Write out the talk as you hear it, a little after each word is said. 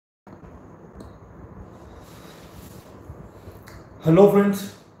Hello friends,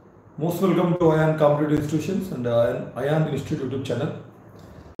 most welcome to Ayaan Competitive Institutions and Ayaan Institute YouTube channel.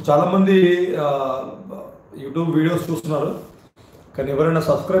 చాలా మంది YouTube videos చూస్తున్నారు, కానీ ఎవరైనా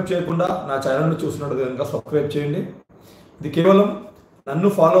సబ్స్క్రైబ్ చేయకుండా నా ఛానల్ని చూస్తున్నట్టు కనుక సబ్స్క్రైబ్ చేయండి. ఇది కేవలం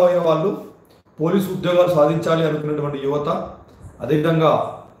నన్ను ఫాలో అయ్యే వాళ్ళు, పోలీస్ ఉద్యోగాలు సాధించాలి అనుకునేటువంటి యువత, అదేవిధంగా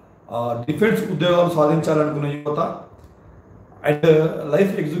డిఫెన్స్ ఉద్యోగాలు సాధించాలనుకునే యువత అండ్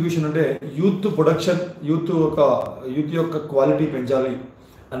లైఫ్ ఎగ్జిక్యూషన్ అంటే యూత్ ప్రొడక్షన్, యూత్ యొక్క క్వాలిటీ పెంచాలి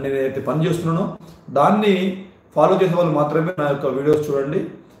అని నేనైతే పని చేస్తున్నానో దాన్ని ఫాలో చేసే వాళ్ళు మాత్రమే నా యొక్క వీడియోస్ చూడండి.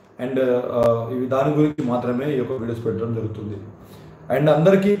 అండ్ ఇవి దాని గురించి మాత్రమే ఈ యొక్క వీడియోస్ పెట్టడం జరుగుతుంది. అండ్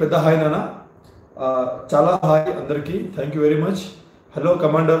అందరికీ పెద్ద హాయ్ నాన్న, చాలా హాయ్ అందరికీ, thank you very much. Hello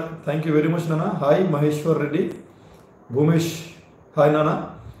commander, thank you very much నాన్న. హాయ్ మహేశ్వర్ రెడ్డి, భూమేష్ హాయ్ నాన్న.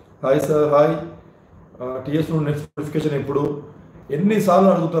 Hi sir, hi. TS next notification ఎప్పుడు? ఎన్నిసార్లు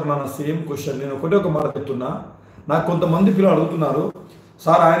అడుగుతారు నాన్న సేమ్ క్వశ్చన్. నేను ఒకటే ఒక మాట చెప్తున్నా, నాకు కొంతమంది పిల్లలు అడుగుతున్నారు,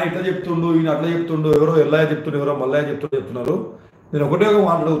 సార్ ఆయన ఇట్లా చెప్తుండు, ఈయన అట్లా చెప్తుండు, ఎవరో ఎల్లయ్య చెప్తుండు, ఎవరో మల్లయ్య చెప్తున్నారు. నేను ఒకటే ఒక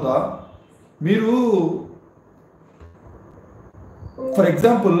మాట అడుగుతా, మీరు ఫర్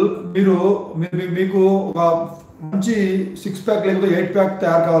ఎగ్జాంపుల్ మీకు ఒక మంచి 6 ప్యాక్ లేకపోతే 8 ప్యాక్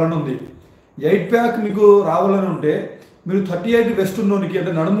తయారు కావాలని ఉంది. 8 ప్యాక్ మీకు రావాలని ఉంటే మీరు 38 వెస్ట్ ఉన్నోనికి,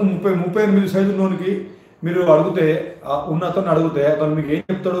 అంటే నడుము 38 సైజు ఉన్నోనికి మీరు అడిగితే, అతను అతను మీకు ఏం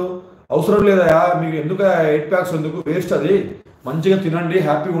చెప్తాడు? అవసరం లేదా, మీకు ఎందుకు 8 ప్యాక్స్, ఎందుకు వేస్ట్, అది మంచిగా తినండి,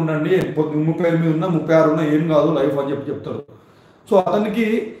 హ్యాపీగా ఉండండి, 38 ఉన్నా 36 ఉన్నా ఏం కాదు లైఫ్ అని చెప్తాడు. సో అతనికి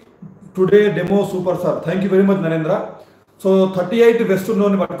today demo super sir, thank you very much Narendra. So 38 west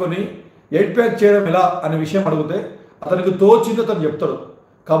ఉన్నోని పట్టుకొని 8 ప్యాక్ చేయడం ఎలా అనే విషయం అడిగితే అతనికి తోచింది అతను చెప్తాడు.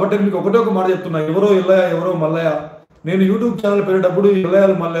 కాబట్టి మీకు ఒకటే ఒక మాట చెప్తున్నా, ఎవరో ఎల్లయ్య ఎవరో మల్లయ్య, నేను యూట్యూబ్ ఛానల్ పెట్టేటప్పుడు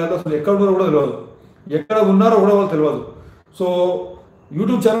ఎల్లయ్యలు మల్లయ్యలు అసలు ఎక్కడ ఉన్నారో కూడా తెలియదు, ఎక్కడ ఉన్నారో కూడా వాళ్ళు తెలియదు. సో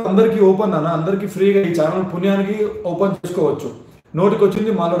యూట్యూబ్ ఛానల్ అందరికీ ఓపెన్ అన్న, అందరికీ ఫ్రీగా ఈ ఛానల్ పుణ్యానికి ఓపెన్ చేసుకోవచ్చు, నోటికి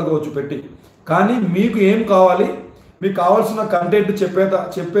వచ్చింది మాట్లాడుకోవచ్చు పెట్టి. కానీ మీకు ఏం కావాలి, మీకు కావాల్సిన కంటెంట్ చెప్పే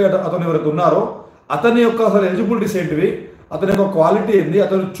అతను ఎవరైతే ఉన్నారో అతని యొక్క అసలు ఎలిజిబిలిటీస్ ఏంటివి, అతని యొక్క క్వాలిటీ ఏంది,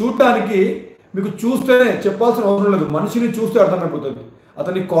 అతను చూడటానికి మీకు చూస్తేనే చెప్పాల్సిన అవసరం లేదు, మనిషిని చూస్తే అర్థమైపోతుంది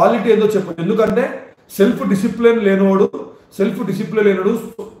అతని క్వాలిటీ ఏందో చెప్పు. ఎందుకంటే సెల్ఫ్ డిసిప్లిన్ లేనివాడు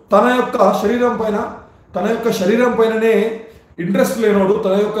తన యొక్క శరీరం పైననే ఇంట్రెస్ట్ లేనివాడు,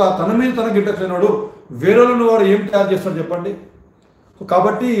 తన మీద తనకి ఇంట్రెస్ట్ లేనివాడు వేరేలను వాడు ఏం తయారు చేస్తాడు చెప్పండి. సో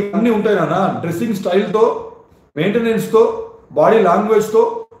కాబట్టి ఇవన్నీ ఉంటాయి నాన్న, డ్రెస్సింగ్ స్టైల్తో, మెయింటెనెన్స్తో, బాడీ లాంగ్వేజ్తో,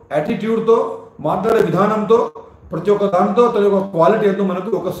 యాటిట్యూడ్తో, మాట్లాడే విధానంతో, ప్రతి ఒక్క దాంతో తన యొక్క క్వాలిటీ ఏందో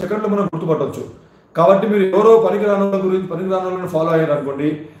మనకు ఒక సెకండ్లో మనం గుర్తుపట్టవచ్చు. కాబట్టి మీరు ఎవరో పనికిరాని ఫాలో అయ్యారు అనుకోండి,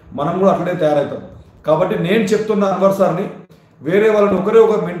 మనం కూడా అట్లనే తయారవుతాం. కాబట్టి నేను చెప్తున్న అన్వర్ సార్ని, వేరే వాళ్ళని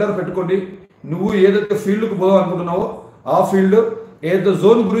ఒక మెంటర్ పెట్టుకోండి. నువ్వు ఏదైతే ఫీల్డ్కి పోదాం అనుకుంటున్నావో ఆ ఫీల్డ్, ఏదైతే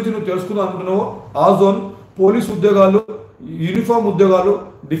జోన్ గురించి నువ్వు తెలుసుకుందాం అనుకుంటున్నావో ఆ జోన్, పోలీస్ ఉద్యోగాలు, యూనిఫామ్ ఉద్యోగాలు,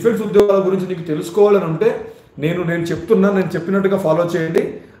 డిఫెన్స్ ఉద్యోగాల గురించి నీకు తెలుసుకోవాలని ఉంటే నేను చెప్పినట్టుగా ఫాలో చేయండి.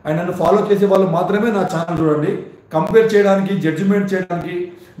 అండ్ నన్ను ఫాలో చేసే వాళ్ళు మాత్రమే నా ఛానల్ చూడండి. కంపేర్ చేయడానికి, జడ్జిమెంట్ చేయడానికి,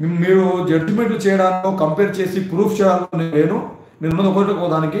 మీరు జడ్జిమెంట్లు చేయడానికో, కంపేర్ చేసి ప్రూఫ్ చేయడానికి నేను ఉన్నది ఒకటి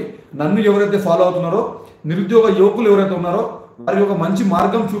దానికి. నన్ను ఎవరైతే ఫాలో అవుతున్నారో, నిరుద్యోగ యువకులు ఎవరైతే ఉన్నారో వారికి ఒక మంచి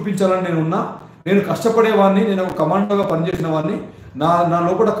మార్గం చూపించాలని నేను కష్టపడేవాడిని, నేను ఒక కమాండోగా పనిచేసిన వాడిని. నా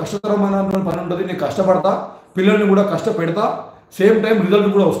లోపల కష్టతరమైన పని ఉంటుంది, నేను కష్టపడతా, పిల్లల్ని కూడా కష్టపెడతా, సేమ్ టైం రిజల్ట్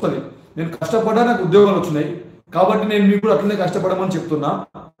కూడా వస్తుంది. నేను కష్టపడ్డా, నాకు ఉద్యోగాలు వచ్చినాయి. కాబట్టి నేను మీకు కూడా అట్లనే కష్టపడమని చెప్తున్నా.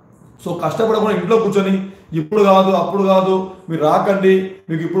 సో కష్టపడకుండా ఇంట్లో కూర్చొని ఇప్పుడు కాదు అప్పుడు కాదు, మీరు రాకండి,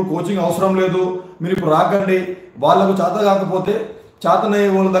 మీకు ఇప్పుడు కోచింగ్ అవసరం లేదు, మీరు ఇప్పుడు రాకండి, వాళ్ళకు చేత కాకపోతే చేతనయ్యే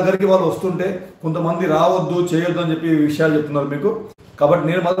వాళ్ళ దగ్గరికి వాళ్ళు వస్తుంటే కొంతమంది రావద్దు చేయొద్దు అని చెప్పి విషయాలు చెప్తున్నారు మీకు. కాబట్టి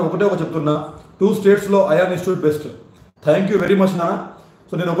నేను మాత్రం ఒకటే చెప్తున్నా, 2 స్టేట్స్లో ion institute best. Thank you very much నాన్న.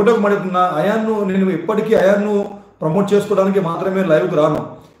 సో నేను ఒకటే మాట చెప్తున్నా, నేను ఎప్పటికీ అయాన్ను ప్రమోట్ చేసుకోవడానికి మాత్రమే లైవ్కి రాను.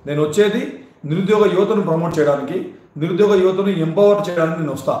 నేను వచ్చేది నిరుద్యోగ యువతను ప్రమోట్ చేయడానికి, నిరుద్యోగ యువతను ఎంపవర్ చేయడానికి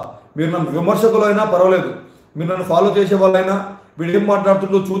నేను వస్తా. మీరు నన్ను విమర్శకులు అయినా పర్వాలేదు, మీరు నన్ను ఫాలో చేసే వాళ్ళైనా, వీడు ఏం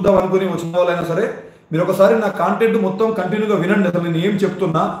మాట్లాడుతుందో చూద్దాం అనుకుని వచ్చిన వాళ్ళైనా సరే, మీరు ఒకసారి నా కాంటెంట్ మొత్తం కంటిన్యూగా వినండి. అసలు నేను ఏం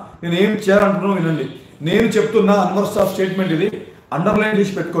చెప్తున్నా, నేను ఏం చేయాలనుకున్నా వినండి. నేను చెప్తున్నా అన్వర్ సార్ స్టేట్మెంట్, ఇది అండర్లైన్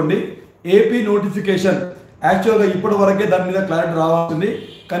చేసి పెట్టుకోండి. ఏపీ నోటిఫికేషన్ యాక్చువల్గా ఇప్పటి వరకే దాని మీద క్లారిటీ రావాల్సింది,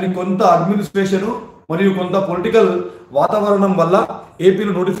 కానీ కొంత అడ్మినిస్ట్రేషను మరియు కొంత పొలిటికల్ వాతావరణం వల్ల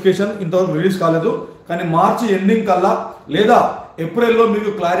ఏపీలో నోటిఫికేషన్ ఇంతవరకు రిలీజ్ కాలేదు. కానీ మార్చి ఎండింగ్ కల్లా లేదా ఏప్రిల్లో మీకు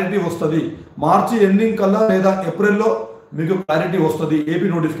క్లారిటీ వస్తుంది. మార్చి ఎండింగ్ కల్లా లేదా ఏప్రిల్లో మీకు క్లారిటీ వస్తుంది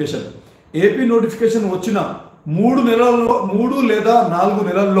ఏపీ నోటిఫికేషన్ వచ్చిన 3 లేదా 4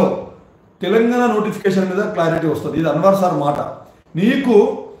 నెలల్లో తెలంగాణ నోటిఫికేషన్ మీద క్లారిటీ వస్తుంది. ఇది అన్వర్ సార్ మాట. నీకు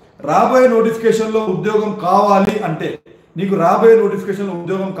రాబోయే నోటిఫికేషన్లో ఉద్యోగం కావాలి అంటే,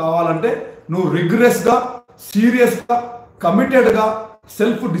 నువ్వు రిగ్రెస్గా, సీరియస్గా కమిటెడ్గా,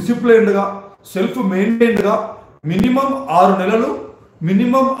 సెల్ఫ్ డిసిప్లైన్డ్గా, సెల్ఫ్ మెయింటైన్డ్గా మినిమం 6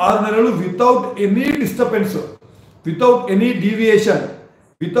 నెలలు without any disturbance, without any deviation,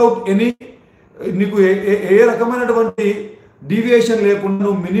 without any నీకు ఏ రకమైనటువంటి డీవియేషన్ లేకుండా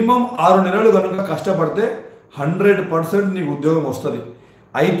నువ్వు మినిమం 6 నెలలు కనుక కష్టపడితే 100% నీకు ఉద్యోగం వస్తుంది.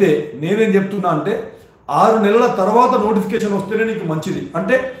 అయితే నేనేం చెప్తున్నా అంటే 6 నెలల తర్వాత నోటిఫికేషన్ వస్తేనే నీకు మంచిది.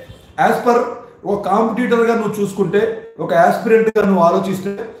 అంటే యాజ్ పర్ ఒక కాంపిటీటర్గా నువ్వు చూసుకుంటే, ఒక యాస్పిరెంట్గా నువ్వు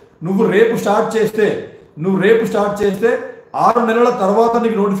ఆలోచిస్తే, నువ్వు రేపు స్టార్ట్ చేస్తే 6 నెలల తర్వాత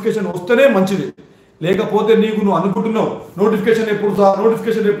నీకు నోటిఫికేషన్ వస్తేనే మంచిది. లేకపోతే నువ్వు అనుకుంటున్నావు నోటిఫికేషన్ ఎప్పుడు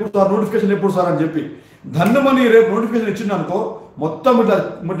సార్ అని చెప్పి ధన్యమని రేపు నోటిఫికేషన్ ఇచ్చింది అనుకో, మొత్తం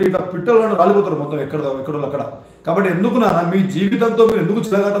ఇట్లా పిట్టలను రాలిపోతారు మొత్తం ఎక్కడో అక్కడ. కాబట్టి ఎందుకు నాన్న మీ జీవితంతో మీరు ఎందుకు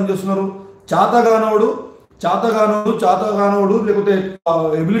చిలగాటం చేస్తున్నారు? చాతగానోడు లేకపోతే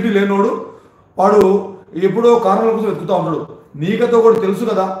ఎబిలిటీ లేనోడు వాడు ఎప్పుడో కారణాల కోసం వెతుకుతూ ఉంటాడు. నీకతో కూడా తెలుసు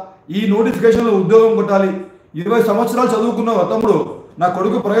కదా ఈ నోటిఫికేషన్లో ఉద్యోగం కొట్టాలి. 20 సంవత్సరాలు చదువుకున్నావు తమ్ముడు, నా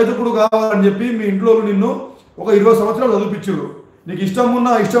కొడుకు ప్రయోజకుడు కావాలని చెప్పి మీ ఇంట్లో నిన్ను ఒక 20 సంవత్సరాలు చదివించారు. నీకు ఇష్టం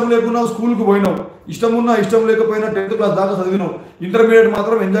ఉన్నా ఇష్టం లేకున్నా స్కూల్కి పోయినావు, ఇష్టం ఉన్నా ఇష్టం లేకపోయినా 10th క్లాస్ దాకా చదివినావు. ఇంటర్మీడియట్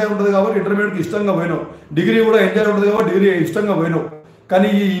మాత్రం ఎంజాయ్ ఉంటుంది కాబట్టి ఇంటర్మీడియట్కి ఇష్టంగా పోయినావు. డిగ్రీ కూడా ఎంజాయ్ ఉంటుంది కాబట్టి డిగ్రీ ఇష్టంగా పోయినావు. కానీ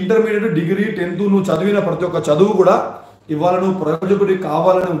ఈ ఇంటర్మీడియట్, డిగ్రీ, 10th నువ్వు చదివిన ప్రతి ఒక్క చదువు కూడా ఇవాళ నువ్వు ప్రయోజకుడి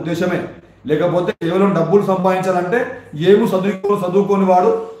కావాలనే ఉద్దేశమే. లేకపోతే కేవలం డబ్బులు సంపాదించాలంటే ఏమో చదువుకొని వాడు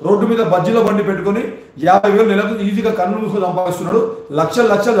రోడ్డు మీద బజ్జీల బండి పెట్టుకొని 50,000 నెలకు ఈజీగా కన్ను మూసుకొని సంపాదిస్తున్నాడు,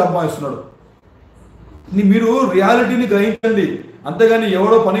 లక్షలు సంపాదిస్తున్నాడు. మీరు రియాలిటీని గ్రహించండి. అంతేగాని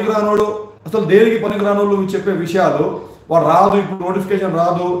ఎవడో పనికిరానోడు, అసలు దేనికి పనికిరానోళ్ళు చెప్పే విషయాలు వాడు రాదు, ఇప్పుడు నోటిఫికేషన్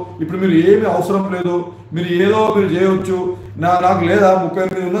రాదు, ఇప్పుడు మీరు ఏమీ అవసరం లేదు, మీరు చేయవచ్చు, నాకు లేదా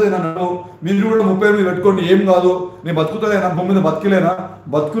 38 ఉన్నది నన్ను, మీరు కూడా 38 పెట్టుకోండి, ఏం కాదు, నేను బతుకుతానా భూమి మీద బతికిలేనా,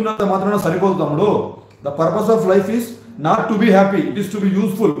 బతుకున్నంత మాత్రాన సరిపోదు తమ్ముడు. The purpose of life is not to be happy, it is to be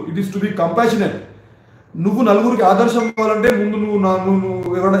useful, it is to be compassionate. నువ్వు నలుగురికి ఆదర్శం కావాలంటే ముందు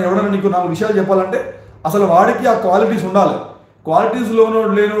నువ్వు ఎవడన్నా నీకు 4 విషయాలు చెప్పాలంటే అసలు వాడికి ఆ క్వాలిటీస్ ఉండాలి. క్వాలిటీస్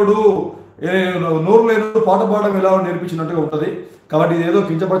లేనోడు నోరు లేనోడు పాట పాడడం ఎలా నేర్పించినట్టుగా ఉంటుంది. కాబట్టి ఇది ఏదో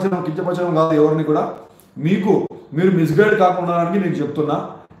కించపరచడం కాదు ఎవరిని కూడా. మీరు మిస్గైడ్ కాకుండా మీకు చెప్తున్నా,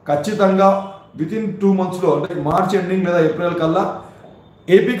 ఖచ్చితంగా వితిన్ 2 monthsలో అంటే మార్చ్ ఎండింగ్ లేదా ఏప్రిల్ కల్లా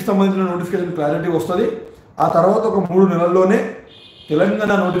ఏపీకి సంబంధించిన నోటిఫికేషన్ క్లారిటీ వస్తుంది. ఆ తర్వాత ఒక 3 నెలల్లోనే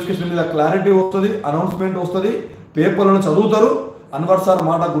తెలంగాణ నోటిఫికేషన్ మీద క్లారిటీ వస్తుంది, అనౌన్స్మెంట్ వస్తుంది, పేపర్లను చదువుతారు. అన్వర్ సార్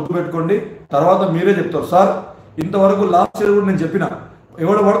మాట గుర్తుపెట్టుకోండి. తర్వాత మీరే చెప్తారు, సార్ ఇంతవరకు లాస్ట్ ఇయర్ కూడా నేను చెప్పిన,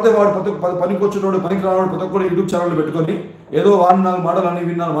 ఎవడు పడితే వాడు పనికి వచ్చేటోడు పనికి రావాడు ప్రతి ఒక్కరు యూట్యూబ్ ఛానల్ పెట్టుకొని ఏదో 4 మాటలు అని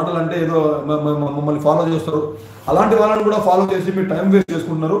విన్నాను మాటలు అంటే ఏదో మమ్మల్ని ఫాలో చేస్తారు. అలాంటి వాళ్ళని కూడా ఫాలో చేసి మీరు టైం వేస్ట్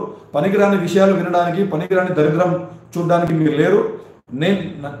చేసుకుంటున్నారు. పనికిరాని విషయాలు వినడానికి, పనికిరాని దరిద్రం చూడడానికి మీరు లేరు.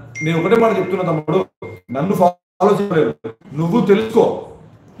 నేను ఒకటే మాట చెప్తున్నా తమ్ముడు, నన్ను ఫాలో చేయలేదు, నువ్వు తెలుసుకో.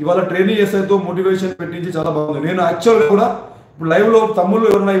 ఇవాళ ట్రైనింగ్ ఎస్ఐతో మోటివేషన్ పెట్టించి చాలా బాగుంది. నేను యాక్చువల్గా కూడా ఇప్పుడు లైవ్లో తమ్ముళ్ళు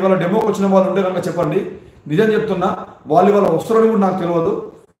ఎవరైనా ఇవాళ డెమోకి వచ్చిన వాళ్ళు ఉంటే కనుక చెప్పండి. నిజం చెప్తున్నా, వాళ్ళు వస్తారని కూడా నాకు తెలియదు.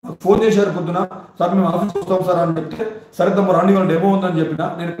 నాకు ఫోన్ చేశారు పొద్దున, సార్ మేము ఆఫీస్కి వస్తాం సార్ అని చెప్తే, సరే తమ్ముడు రాండి వాళ్ళ డెమో ఉందని చెప్పిన.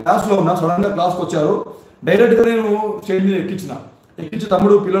 నేను క్లాస్లో ఉన్నా, సడన్గా క్లాస్కి వచ్చారు. డైరెక్ట్గా నేను స్టేజ్ ఎక్కించి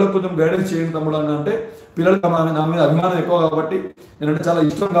తమ్ముడు పిల్లలకు కొంచెం గైడెన్స్ చేయండి తమ్ముడు అని అంటే, పిల్లలకి నా మీద అభిమానం ఎక్కువ కాబట్టి, నేనంటే చాలా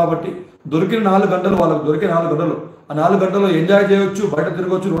ఇష్టం కాబట్టి దొరికిన 4 గంటలు వాళ్ళకి దొరికే 4 గంటలు, ఆ 4 గంటల్లో ఎంజాయ్ చేయొచ్చు, బయట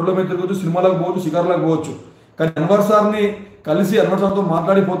తిరగవచ్చు, రోడ్ల మీద తిరగవచ్చు, సినిమాలకు పోవచ్చు, షికార్లకు పోవచ్చు. కానీ అన్వర్ సార్ని కలిసి అన్వర్ సార్తో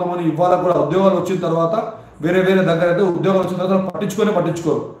మాట్లాడిపోతామని ఇవాళ కూడా ఉద్యోగాలు వచ్చిన తర్వాత వేరే దగ్గర అయితే ఉద్యోగాలు వచ్చిన తర్వాత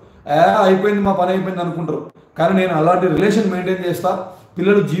పట్టించుకోరు. అయిపోయింది మా పని అయిపోయింది అనుకుంటారు. కానీ నేను అలాంటి రిలేషన్ మెయింటైన్ చేస్తా.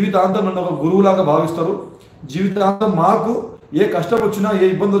 పిల్లలు జీవితాంతం నన్ను ఒక గురువులాగా భావిస్తారు. జీవితాంతం మాకు ఏ కష్టం వచ్చినా, ఏ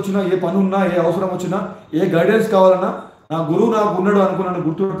ఇబ్బంది వచ్చినా, ఏ పని ఉన్నా, ఏ అవసరం వచ్చినా, ఏ గైడెన్స్ కావాలన్నా నా గురువు నాకు ఉన్నాడు అనుకున్నాను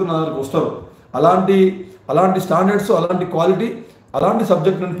గుర్తుపెట్టుకుని నా దగ్గరకు వస్తారు. అలాంటి స్టాండర్డ్స్, అలాంటి క్వాలిటీ, అలాంటి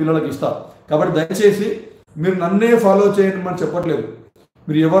సబ్జెక్ట్ నేను పిల్లలకి ఇస్తాను. కాబట్టి దయచేసి మీరు నన్నే ఫాలో చేయండి అని చెప్పట్లేదు,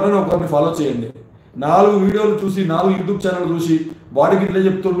 మీరు ఎవరైనా ఒకరిని ఫాలో చేయండి. 4 వీడియోలు చూసి, 4 యూట్యూబ్ ఛానల్ చూసి వాడికి ఇట్లా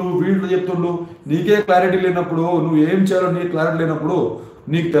చెప్తుండ్రు, వీడిలో చెప్తుండ్రు, నీకే క్లారిటీ లేనప్పుడు, నువ్వు ఏం చేయాలో నీకు క్లారిటీ లేనప్పుడు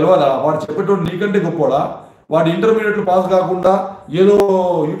నీకు తెలియదా? వాడు చెప్పేటోడు నీకంటే గొప్పవాడా? వాడు ఇంటర్మీడియట్లు పాస్ కాకుండా ఏదో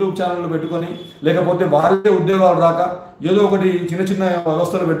యూట్యూబ్ ఛానళ్ళు పెట్టుకొని, లేకపోతే వాళ్ళే ఉద్యోగాలు రాక ఏదో ఒకటి చిన్న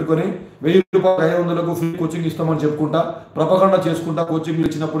వ్యవస్థలు పెట్టుకొని 1000 రూపాయలు 500లకు ఫ్రీ కోచింగ్ ఇస్తామని చెప్పుకుంటా, ప్రపగండ చేసుకుంటా కోచింగ్లు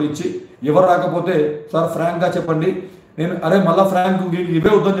ఇచ్చినప్పుడు ఇచ్చి ఎవరు రాకపోతే, సార్ ఫ్రాంక్గా చెప్పండి, నేను మళ్ళీ ఫ్రాంక్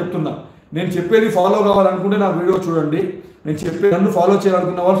ఇవే వద్దని చెప్తున్నా. నేను చెప్పేది ఫాలో కావాలనుకుంటే నా వీడియో చూడండి. నన్ను ఫాలో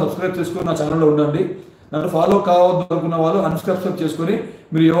చేయాలనుకున్న వాళ్ళు సబ్స్క్రైబ్ చేసుకొని నా ఛానల్లో ఉండండి. నన్ను ఫాలో కావద్దు అనుకున్న వాళ్ళు అన్సబ్స్క్రైబ్ చేసుకొని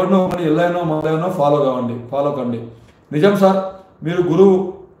మీరు ఎవరినో కానీ ఎల్లైనో మళ్ళైనో ఫాలో కండి. నిజం సార్, మీరు గురువు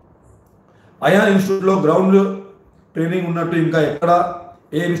అయాన్ ఇన్స్టిట్యూట్లో గ్రౌండ్ ట్రైనింగ్ ఉన్నట్టు ఇంకా ఎక్కడ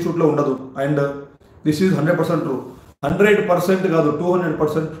ఏ ఇన్స్టిట్యూట్లో ఉండదు. And this is 100% true. 100% కాదు,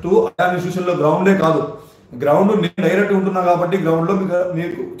 200%. అయాన్ ఇన్స్టిట్యూషన్లో గ్రౌండే కాదు, గ్రౌండ్ నేను డైరెక్ట్ ఉంటున్నా కాబట్టి గ్రౌండ్లో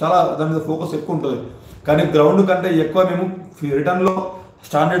మీకు చాలా దాని మీద ఫోకస్ ఎక్కువ ఉంటుంది. కానీ గ్రౌండ్ కంటే ఎక్కువ మేము రిటర్న్లో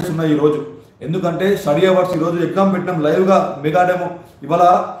స్టాండర్డ్స్ ఉన్నాయి ఈరోజు. ఎందుకంటే స్టడీ అవర్స్ ఈరోజు ఎగ్జామ్ పెట్టినాం లైవ్గా, మెగా డెమో. ఇవాళ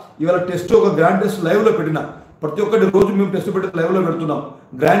టెస్ట్, ఒక గ్రాండ్ టెస్ట్ లైవ్లో పెట్టినా. ప్రతి ఒక్కటి రోజు మేము టెస్ట్ పెట్టి లైవ్లో పెడుతున్నాం,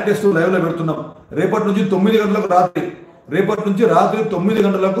 గ్రాండ్ టెస్ట్ లైవ్లో పెడుతున్నాం. రేపటి నుంచి 9 గంటలకు రాత్రి 9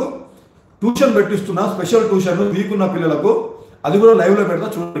 గంటలకు ట్యూషన్ పెట్టిస్తున్నా, స్పెషల్ ట్యూషన్ వీక్ ఉన్న పిల్లలకు. అది కూడా లైవ్లో పెడతా,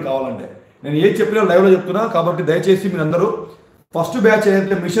 చూడండి కావాలంటే. నేను ఏది చెప్పినా లైవ్లో చెప్తున్నా కాబట్టి దయచేసి మీరందరూ ఫస్ట్ బ్యాచ్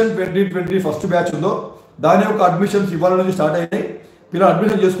ఏదైతే మిషన్ 2020 ఫస్ట్ బ్యాచ్ ఉందో దాని యొక్క అడ్మిషన్స్ ఇవాళ నుంచి స్టార్ట్ అయినాయి. పిల్లలు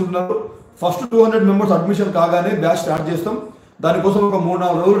అడ్మిషన్ చేసుకుంటున్నారు. ఫస్ట్ 200 మెంబర్స్ అడ్మిషన్ కాగానే బ్యాచ్ స్టార్ట్ చేస్తాం. దానికోసం ఒక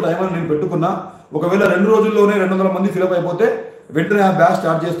 3-4 రోజులు టైం అని నేను పెట్టుకున్నా. ఒకవేళ 2 రోజుల్లోనే 200 మంది ఫిలప్ అయిపోతే వెంటనే ఆ బ్యాచ్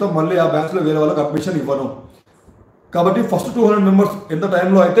స్టార్ట్ చేస్తాం. మళ్ళీ ఆ బ్యాచ్లో వేరే వాళ్ళకి అడ్మిషన్ ఇవ్వను. కాబట్టి ఫస్ట్ 200 మెంబర్స్ ఎంత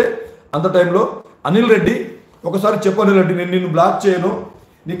టైంలో అయితే అంత టైంలో. అనిల్ రెడ్డి, ఒకసారి చెప్పు అనిల్ రెడ్డి, నేను నిన్ను బ్లాక్ చేయను,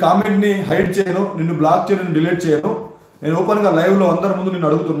 నీ కామెంట్ని హైడ్ చేయను, నిన్ను బ్లాక్ చేయను, నిన్ను డిలీట్ చేయను. నేను ఓపెన్గా లైవ్లో అందరి ముందు నిన్ను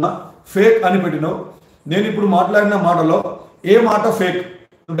అడుగుతున్నా, ఫేక్ అని పెట్టినావు. నేను ఇప్పుడు మాట్లాడిన మాటలో ఏ మాట ఫేక్?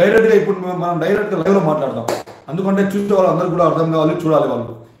 డైరెక్ట్గా ఇప్పుడు మనం డైరెక్ట్గా లైవ్లో మాట్లాడదాం, ఎందుకంటే చూసే వాళ్ళు అందరూ కూడా అర్థం కావాలి, చూడాలి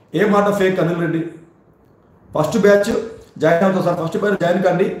వాళ్ళు. ఏ మాట fake Anil Reddy? First batch join అవుతాం సార్, ఫస్ట్ బ్యాచ్ జాయిన్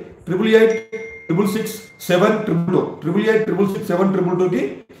కండి. 88866722 88866722కి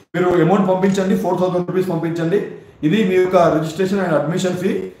మీరు అమౌంట్ పంపించండి, 4000 రూపీస్ పంపించండి. ఇది మీ యొక్క రిజిస్ట్రేషన్ అండ్ అడ్మిషన్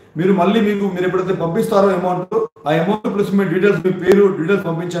ఫీ. మీరు ఎప్పుడైతే పంపిస్తారో అమౌంట్, ఆ అమౌంట్ ప్లస్ మీ డీటెయిల్స్, మీ పేరు డీటెయిల్స్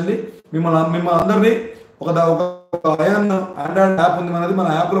పంపించండి. మిమ్మల్ని అందరినీ ఒక అయాన్ ఆండ్రాయిడ్ యాప్ ఉంది మనది, మన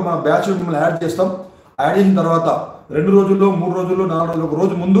యాప్లో మన బ్యాచ్ మిమ్మల్ని యాడ్ చేస్తాం. యాడ్ చేసిన తర్వాత 2 రోజుల్లో, 3 రోజుల్లో, 4 రోజుల్లో, ఒక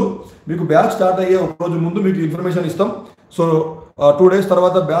రోజు ముందు మీకు బ్యాచ్ స్టార్ట్ అయ్యే ఒక రోజు ముందు మీకు ఇన్ఫర్మేషన్ ఇస్తాం. సో 2 డేస్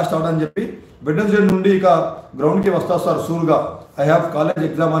తర్వాత బ్యాచ్ స్టార్ట్ అని చెప్పి వెడ్నెస్డే నుండి ఇక గ్రౌండ్కి వస్తా sir సూర్గా. I have college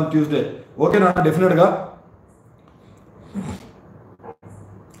exam on Tuesday. ఓకేనా? డెఫినెట్గా.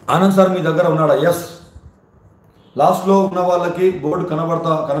 ఆనంద్ సార్ మీ దగ్గర ఉన్నాడా? ఎస్. లాస్ట్లో ఉన్న వాళ్ళకి బోర్డు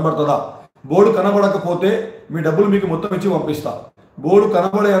కనబడుతుందా? బోర్డు కనబడకపోతే మీ డబ్బులు మీకు మొత్తం ఇచ్చి పంపిస్తా. బోర్డు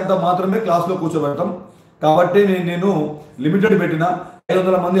కనబడేంత మాత్రమే క్లాస్లో కూర్చోబెడతాం. కాబట్టి నేను లిమిటెడ్ పెట్టిన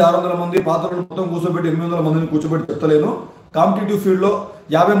 500 మంది, 600 మంది పాత్రలు మొత్తం కూర్చోబెట్టి 800 మందిని కూర్చోబెట్టి చెప్తలేను. కాంపిటేటివ్ ఫీల్డ్లో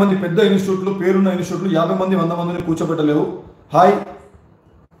 50 మంది పెద్ద ఇన్స్టిట్యూట్లు, పేరున్న ఇన్స్టిట్యూట్లు 50 మంది 100 మందిని కూర్చోబెట్టలేవు.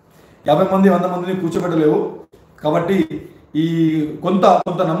 50 మంది 100 మందిని కూర్చోబెట్టలేవు. కాబట్టి ఈ కొంత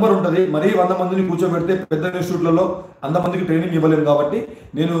నంబర్ ఉంటుంది. మరీ 100 మందిని కూర్చోబెడితే పెద్ద ఇన్స్టిట్యూట్లలో 100 మందికి ట్రైనింగ్ ఇవ్వలేము. కాబట్టి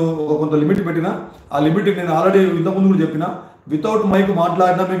నేను కొంత లిమిట్ పెట్టిన. ఆ లిమిట్ నేను ఆల్రెడీ ఇంతకుముందు కూడా చెప్పిన, వితౌట్ మైక్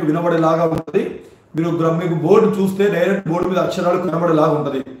మాట్లాడినా మీకు వినబడేలాగా ఉంటుంది. మీకు బోర్డు చూస్తే డైరెక్ట్ బోర్డు మీద అక్షరాలు కనబడేలాగా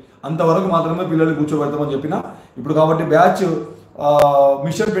ఉంటుంది. అంతవరకు మాత్రమే పిల్లల్ని కూర్చోబెడతామని చెప్పిన. ఇప్పుడు కాబట్టి బ్యాచ్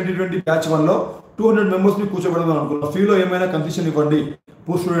మిషన్ 2020 బ్యాచ్ 1లో 200 మెంబర్స్ని కూర్చోబెడదాం అనుకున్నాం. ఫీలో ఏమైనా కన్సెషన్ ఇవ్వండి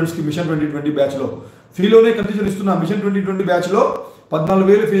పూర్ స్టూడెంట్స్కి. మిషన్ 2020 బ్యాచ్లో ఫీలోనే కన్సెషన్ ఇస్తున్నా. మిషన్ 2020 బ్యాచ్లో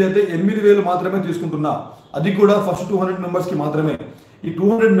 14,000 ఫీజు అయితే 8,000 మాత్రమే తీసుకుంటున్నా. అది కూడా ఫస్ట్ 200 మెంబర్స్కి మాత్రమే. ఈ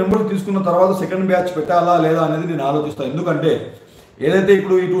 200 మెంబర్స్ తీసుకున్న తర్వాత సెకండ్ బ్యాచ్ పెట్టాలా లేదా అనేది నేను ఆలోచిస్తాను. ఎందుకంటే ఏదైతే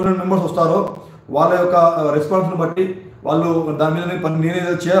ఇప్పుడు ఈ 200 మెంబర్స్ వస్తారో వాళ్ళ యొక్క రెస్పాన్స్ని బట్టి వాళ్ళు దాని మీద నేను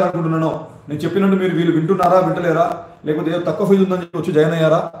ఏదైతే చేయాలనుకుంటున్నానో, నేను చెప్పినట్టు వీళ్ళు వింటున్నారా, వింటలేరా, లేకపోతే ఏదో తక్కువ ఫీజు ఉందని చెప్పి వచ్చి జాయిన్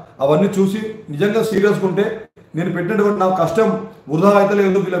అయ్యారా, అవన్నీ చూసి నిజంగా సీరియస్గా ఉంటే, నేను పెట్టినటువంటి నా కష్టం వృధా అయితే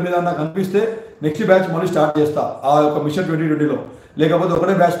లేదు వీళ్ళ మీద నాకు అనిపిస్తే నెక్స్ట్ బ్యాచ్ మళ్ళీ స్టార్ట్ చేస్తా ఆ యొక్క మిషన్ 2020లో. లేకపోతే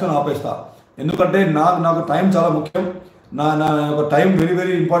ఒకటే బ్యాచ్తో ఆపేస్తా. ఎందుకంటే నాకు టైం చాలా ముఖ్యం. నా యొక్క టైం వెరీ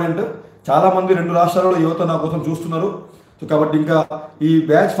వెరీ ఇంపార్టెంట్. చాలామంది 2 రాష్ట్రాలలో యువత నా కోసం చూస్తున్నారు. సో కాబట్టి ఇంకా ఈ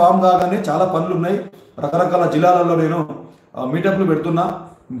బ్యాచ్ ఫామ్ కాగానే చాలా పనులు ఉన్నాయి. రకరకాల జిల్లాలలో నేను మీటప్లు పెడుతున్నా,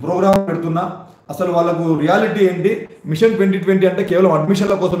 ప్రోగ్రామ్ పెడుతున్నా. అసలు వాళ్ళకు రియాలిటీ ఏంటి? మిషన్ 2020 అంటే కేవలం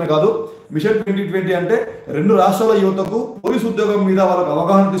అడ్మిషన్ల కోసమే కాదు. మిషన్ 2020 అంటే 2 రాష్ట్రాల యువతకు పోలీసు ఉద్యోగం మీద వాళ్ళకు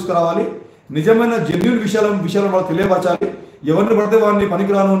అవగాహన తీసుకురావాలి. నిజమైన జెన్యూన్ విషయాలు వాళ్ళకి తెలియపరచాలి. ఎవరిని పడితే వాళ్ళని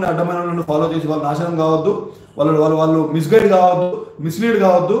పనికిరాను అడ్డమైన వాళ్ళని ఫాలో చేసి వాళ్ళు నాశనం కావద్దు, వాళ్ళు మిస్గైడ్ కావద్దు, మిస్లీడ్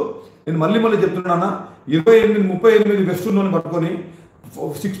కావద్దు. నేను మళ్ళీ చెప్తున్నాను, 28-38 వెస్టర్న్లను పట్టుకొని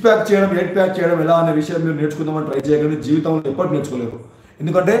 6 ప్యాక్ చేయడం, 8 ప్యాక్ చేయడం ఎలా అనే విషయం మీరు నేర్చుకుందామని ట్రై చేయగలిగి జీవితంలో ఎప్పటికీ నేర్చుకోలేరు.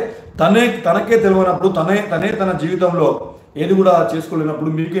 ఎందుకంటే తనకే తెలియనప్పుడు తన జీవితంలో ఏది కూడా చేసుకోలేనప్పుడు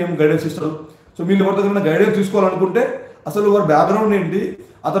మీకు ఏం గైడెన్స్ ఇస్తారు? సో మీరు ఎవరితో గైడెన్స్ తీసుకోవాలనుకుంటే అసలు వారి బ్యాక్గ్రౌండ్ ఏంటి,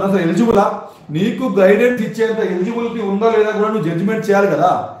 అతను అసలు ఎలిజిబులా, నీకు గైడెన్స్ ఇచ్చేంత ఎలిజిబిలిటీ ఉందా లేదా కూడా నువ్వు జడ్జిమెంట్ చేయాలి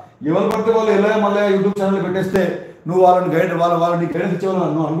కదా. ఎవరు పడితే వాళ్ళు ఎలా మళ్ళీ యూట్యూబ్ ఛానల్ పెట్టేస్తే నువ్వు వాళ్ళని వాళ్ళని గైడెన్స్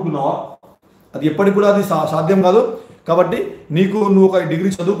ఇచ్చేవాళ్ళు నువ్వు అనుకుంటున్నావా? అది ఎప్పటికి కూడా అది సాధ్యం కాదు. కాబట్టి నువ్వు ఒక డిగ్రీ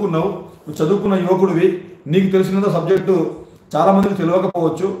చదువుకున్నావు, నువ్వు చదువుకున్న యువకుడివి, నీకు తెలిసినంత సబ్జెక్టు చాలా మందికి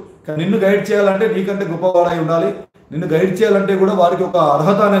తెలియకపోవచ్చు. కానీ నిన్ను గైడ్ చేయాలంటే నీకంటే గొప్పవాడై ఉండాలి. నిన్ను గైడ్ చేయాలంటే కూడా వారికి ఒక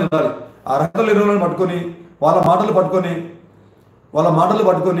అర్హత అనేది ఉండాలి. ఆ అర్హత లేని వాళ్ళని పట్టుకొని వాళ్ళ మాటలు పట్టుకొని వాళ్ళ మాటలు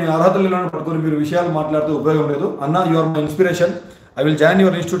పట్టుకొని అర్హతలు పట్టుకొని మీరు విషయాలు మాట్లాడితే ఉపయోగం లేదు. అన్న you are my inspiration. I will join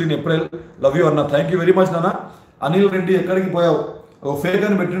your institute in April. Love you అన్న. థ్యాంక్ యూ వెరీ మచ్ నాన్న. అనిల్ రెడ్డి ఎక్కడికి పోయావు? ఓ ఫేక్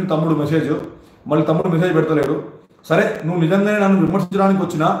అని పెట్టిన తమ్ముడు మెసేజ్, మళ్ళీ తమ్ముడు మెసేజ్ పెడతలేడు. సరే, నువ్వు నిజంగానే నన్ను విమర్శించడానికి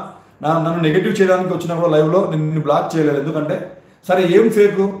వచ్చినా, నన్ను నెగిటివ్ చేయడానికి వచ్చినా కూడా లైవ్లో నిన్ను బ్లాక్ చేయలేదు. ఎందుకంటే సరే ఏం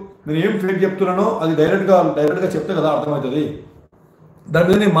ఫేక్, నేను ఏం ఫేక్ చెప్తున్నానో అది డైరెక్ట్గా చెప్తే కదా అర్థమవుతుంది. దాని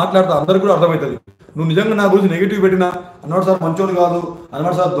మీద నేను మాట్లాడతా, అందరికీ కూడా అర్థమవుతుంది. నువ్వు నిజంగా నా గురించి నెగిటివ్ పెట్టినా, అన్వర్ సార్ మంచోడు కాదు,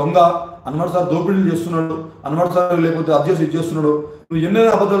 అన్వర్ సార్ దొంగ, అన్వర్ సార్ దోపిడీలు చేస్తున్నాడు, అన్వర్ సార్ లేకపోతే అది చేసి ఇది చేస్తున్నాడు, నువ్వు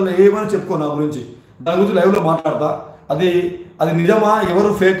ఎన్నైనా అబద్ధాలు ఏమైనా చెప్పుకో నా గురించి, దాని గురించి లైవ్లో మాట్లాడతా. అది నిజమా, ఎవరు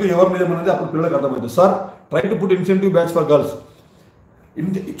ఫేక్ ఎవరు నిజం అనేది అప్పుడు పిల్లలకు అర్థమవుతుంది. Sir try to put incentive batch for girls.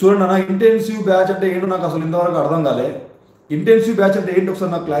 చూడండి అన్న, ఇంటెన్సివ్ బ్యాచ్ అంటే ఏంటో నాకు అసలు ఇంతవరకు అర్థం కాలే. ఇంటెన్సివ్ బ్యాచ్ అంటే ఏంటి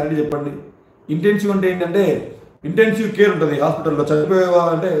ఒకసారి నాకు క్లారిటీ చెప్పండి. ఇంటెన్సివ్ అంటే ఏంటంటే ఇంటెన్సివ్ కేర్ ఉంటుంది హాస్పిటల్లో. చనిపోయే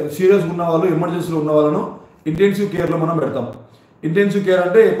అంటే సీరియస్గా ఉన్న వాళ్ళు, ఎమర్జెన్సీలో ఉన్న వాళ్ళను ఇంటెన్సివ్ కేర్లో మనం పెడతాం. ఇంటెన్సివ్ కేర్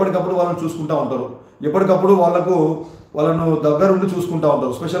అంటే ఎప్పటికప్పుడు వాళ్ళని చూసుకుంటూ ఉంటారు, ఎప్పటికప్పుడు వాళ్ళను దగ్గర ఉండి చూసుకుంటూ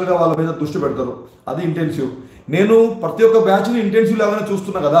ఉంటారు, స్పెషల్గా వాళ్ళ మీద దృష్టి పెడతారు. అది ఇంటెన్సివ్. నేను ప్రతి ఒక్క బ్యాచ్ని ఇంటెన్సివ్ లాగానే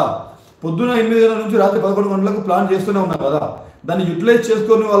చూస్తున్నా కదా. పొద్దున 8 గంటల నుంచి రాత్రి 11 గంటలకు ప్లాన్ చేస్తూనే ఉన్నాం కదా. దాన్ని యూటిలైజ్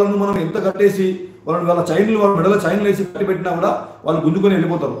చేసుకొని వాళ్ళను మనం ఎంత కట్టేసి వాళ్ళ చైన్లు, వాళ్ళ మెడల చైన్లు వేసి కట్టి పెట్టినా కూడా వాళ్ళు గుంజుకొని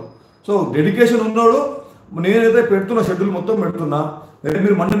వెళ్ళిపోతారు. సో డెడికేషన్ ఉన్నాడు. నేనైతే పెడుతున్న షెడ్యూల్ మొత్తం పెడుతున్నా.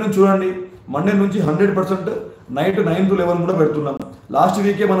 మీరు మండే నుంచి చూడండి, మండే నుంచి 100% నైట్ 9 to 11 కూడా పెడుతున్నాం. లాస్ట్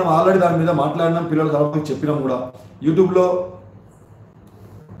వీకే మనం ఆల్రెడీ దాని మీద మాట్లాడినాం, పిల్లల తర్వాత చెప్పినాం కూడా యూట్యూబ్లో.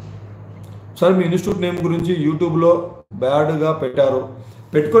 సార్ మీ ఇన్స్టిట్యూట్ నేమ్ గురించి యూట్యూబ్లో బ్యాడ్గా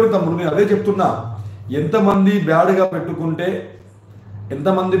పెట్టుకొని తమ్ముడు, నేను అదే చెప్తున్నా. ఎంతమంది బ్యాడ్గా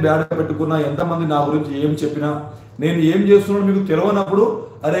పెట్టుకున్నా, ఎంతమంది నా గురించి ఏం చెప్పినా, నేను ఏం చేస్తున్నాను మీకు తెలియనప్పుడు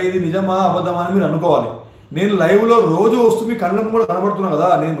అరే ఇది నిజమా అబద్ధమా అని మీరు అనుకోవాలి. నేను లైవ్లో రోజు వస్తూ మీ కళ్ళకు కూడా కనబడుతున్నా కదా.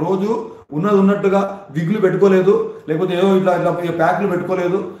 నేను రోజు ఉన్నట్టుగా విగ్లు పెట్టుకోలేదు, లేకపోతే ఏదో ఇట్లా ప్యాక్లు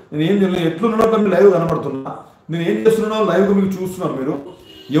పెట్టుకోలేదు. నేను ఏం చేయలేదు, ఎట్లున్నట్టు మీ లైవ్ కనబడుతున్నా. నేను ఏం చేస్తున్నానో లైవ్గా మీకు చూస్తున్నారు. మీరు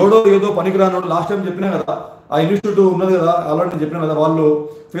ఎవడో ఏదో పనికిరానోడు, లాస్ట్ టైం చెప్పినా కదా, ఆ ఇన్స్టిట్యూట్ ఉన్నది కదా, ఆల్రెడీ చెప్పినా కదా, వాళ్ళు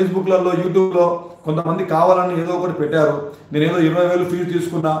ఫేస్బుక్లలో యూట్యూబ్లో కొంతమంది కావాలని ఏదో ఒకటి పెట్టారు. నేను ఏదో 20,000 ఫీజు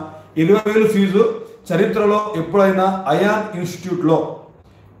తీసుకున్నా. 20,000 ఫీజు చరిత్రలో ఎప్పుడైనా అయాన్ ఇన్స్టిట్యూట్లో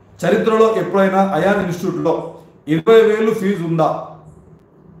 20,000 ఫీజు ఉందా?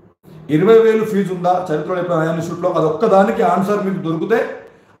 20,000 ఫీజు ఉందా చరిత్రలో ఎప్పుడైనా అయాన్ ఇన్స్టిట్యూట్లో? అది ఒక్కదానికి ఆన్సర్ మీకు దొరికితే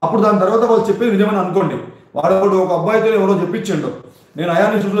అప్పుడు దాని తర్వాత వాళ్ళు చెప్పేది నిజమని అనుకోండి. వాడు ఒక అబ్బాయితో ఎవరో చెప్పించండు, నేను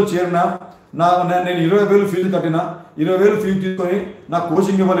అయాన్ ఇన్స్టిట్యూట్లో చేరినా, నేను 20,000 ఫీజు కట్టినా, 20,000 ఫీజు తీసుకొని నాకు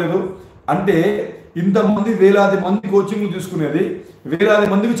కోచింగ్ ఇవ్వలేదు అంటే, ఇంతమంది వేలాది మంది కోచింగ్లు తీసుకునేది, వేలాది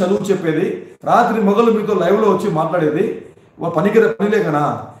మందికి చదువు చెప్పేది, రాత్రి మొగలు మీతో లైవ్లో వచ్చి మాట్లాడేది పని లేకనా?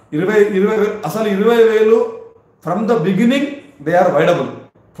 20,000 అసలు 20,000 from the beginning they are వైడబుల్.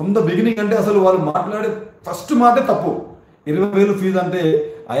 From the beginning అంటే అసలు వాళ్ళు మాట్లాడే ఫస్ట్ మాటే తప్పు. 20,000 ఫీజు అంటే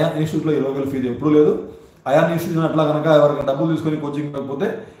అయాన్ ఇన్స్టిట్యూట్లో 20,000 ఫీజు ఎప్పుడూ లేదు. అయాన్ ఇన్స్టిట్యూట్ అట్లా కనుక ఎవరికైనా డబ్బులు తీసుకొని కోచింగ్ ఇవ్వకపోతే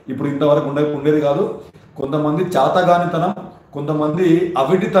ఇప్పుడు ఇంతవరకు ఉండేది కాదు. కొంతమంది చాతగానితనం, కొంతమంది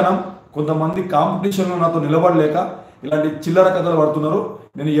అవిటితనం, కొంతమంది కాంపిటీషన్లో నాతో నిలబడలేక ఇలాంటి చిల్లర కథలు పడుతున్నారు.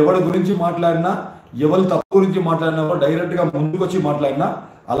 నేను ఎవరి గురించి మాట్లాడినా, ఎవరి తప్పు గురించి మాట్లాడినా కూడా డైరెక్ట్గా ముందుకు వచ్చి మాట్లాడినా,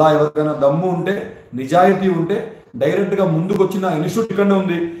 అలా ఎవరికైనా దమ్ము ఉంటే, నిజాయితీ ఉంటే డైరెక్ట్గా ముందుకు వచ్చి నా ఇన్స్టిట్యూట్ ఇక్కడనే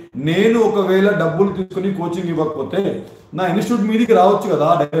ఉంది, నేను ఒకవేళ డబ్బులు తీసుకుని కోచింగ్ ఇవ్వకపోతే నా ఇన్స్టిట్యూట్ మీదికి రావచ్చు కదా.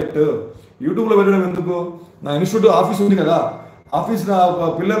 డైరెక్ట్ యూట్యూబ్లో వెళ్ళడం ఎందుకు? నా ఇన్స్టిట్యూట్ ఆఫీస్ ఉంది కదా, ఆఫీస్ నా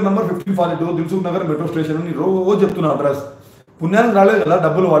pillar number 1542 Dilsukh Nagar metro station అని రోజు చెప్తున్నా అడ్రస్. పుణ్యానికి రాలేదు కదా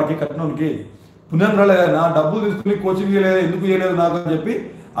డబ్బులు, వాడికి కట్టినోనికి పుణ్యానికి రాలేదు. నా డబ్బులు తీసుకుని కోచింగ్ ఇవ్వలేదు, ఎందుకు ఇవ్వలేదు నాకు అని చెప్పి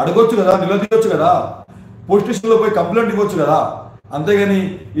అడగొచ్చు కదా, నిలదీయొచ్చు కదా, పోలీస్ స్టేషన్లో పోయి కంప్లైంట్ ఇవ్వచ్చు కదా. అంతేగాని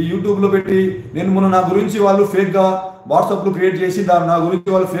ఈ యూట్యూబ్లో పెట్టి నేను మొన్న నా గురించి వాళ్ళు ఫేక్గా వాట్సాప్లో క్రియేట్ చేసి నా గురించి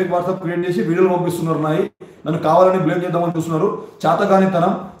వాళ్ళు ఫేక్ వాట్సాప్ క్రియేట్ చేసి వీడియోలు పంపిస్తున్నారు, నన్ను కావాలని బ్లేమ్ చేద్దామని చూస్తున్నారు.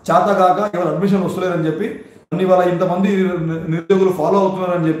 చేతగానితనం, చేతగాక ఎవరు అడ్మిషన్ వస్తలేదని చెప్పి ఇవాళ ఇంతమంది నిరుద్యోగులు ఫాలో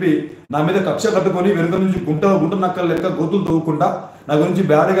అవుతున్నారని చెప్పి నా మీద కక్ష కట్టుకొని వెనుక నుంచి గుంట నక్కలు లెక్క గొంతులు తవ్వుకుంటా నా గురించి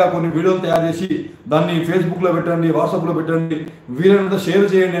బ్యాడ్గా కొన్ని వీడియోలు తయారు చేసి దాన్ని ఫేస్బుక్లో పెట్టండి, వాట్సాప్లో పెట్టండి, వీలైనంత షేర్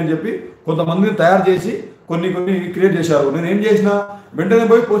చేయండి అని చెప్పి కొంతమందిని తయారు చేసి కొన్ని క్రియేట్ చేశారు. నేను ఏం చేసినా వెంటనే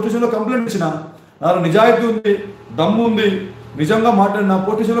పోయి పోలీస్ స్టేషన్లో కంప్లైంట్ ఇచ్చిన. నాకు నిజాయితీ ఉంది, దమ్ము ఉంది, నిజంగా మాట్లాడిన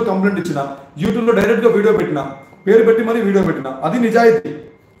పోలీస్ స్టేషన్లో కంప్లైంట్ ఇచ్చిన, యూట్యూబ్లో డైరెక్ట్గా వీడియో పెట్టిన, పేరు పెట్టి మరీ వీడియో పెట్టిన. అది నిజాయితీ.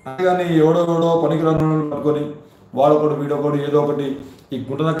 అంతేగాని ఎవడో పనికిరాను పట్టుకొని వాడొకడు వీడొకడు ఏదో ఒకటి ఈ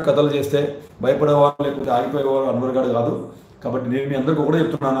గుంటనక్క కథలు చేస్తే భయపడేవాడు లేకపోతే ఆగిపోయేవాడు అన్వర్గాడు కాదు. కాబట్టి నేను మీ అందరికీ ఒకటే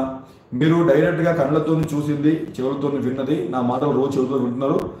చెప్తున్నాను, మీరు డైరెక్ట్గా కళ్ళతో చూసింది, చెవులతో విన్నది, నా మాటలు రోజు చెవులతో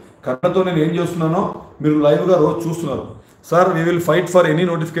వింటున్నారు. కళ్ళతో నేను ఏం చేస్తున్నానో మీరు లైవ్గా రోజు చూస్తున్నారు. Sir we will fight for any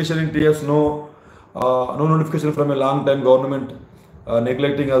notification in TS, no notification from a long time government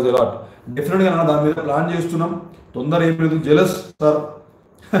neglecting us a lot. డెఫినెట్గా దాని మీద ప్లాన్ చేస్తున్నాం. తొందర ఏం లేదు. జెలస్ సార్,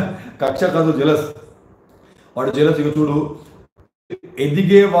 కక్ష కాదు జెలస్. వాడు జెలస్. ఇక చూడు,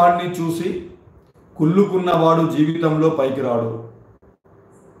 ఎదిగే వాడిని చూసి కుళ్ళుకున్నవాడు జీవితంలో పైకి రాడు.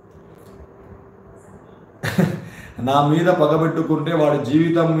 నా మీద పగబెట్టుకుంటే వాడి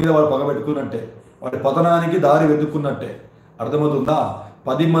జీవితం మీద వాడు పగబెట్టుకున్నట్టే, వాడి పతనానికి దారి వెతుక్కున్నట్టే. అర్థమవుతుందా?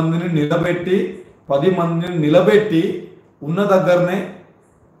 10 మందిని నిలబెట్టి ఉన్న దగ్గరనే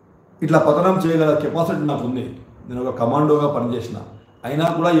ఇట్లా పతనం చేయగల కెపాసిటీ నాకు ఉంది. నేను ఒక కమాండోగా పనిచేసిన, అయినా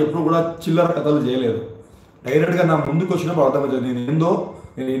కూడా ఎప్పుడు కూడా చిల్లర కథలు చేయలేదు. డైరెక్ట్గా నా ముందుకు వచ్చినప్పుడు అర్థమవుతుంది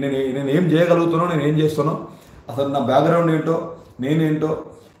నేను ఏం చేయగలుగుతానో, నేను ఏం చేస్తానో, అసలు నా బ్యాక్గ్రౌండ్ ఏంటో, నేనేంటో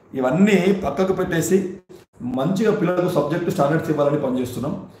ఇవన్నీ పక్కకు పెట్టేసి మంచిగా పిల్లలకు సబ్జెక్టు స్టాండర్డ్స్ ఇవ్వాలని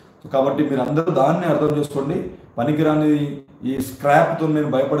పనిచేస్తున్నాం. కాబట్టి మీరు అందరూ దాన్ని అర్థం చేసుకోండి. పనికిరాని ఈ స్క్రాప్తో నేను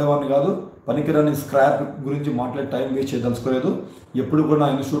భయపడేవాడిని కాదు. పనికిరాని స్క్రాప్ గురించి మాట్లాడే టైం వేస్ట్ చేయదలుచుకోలేదు. ఎప్పుడు కూడా నా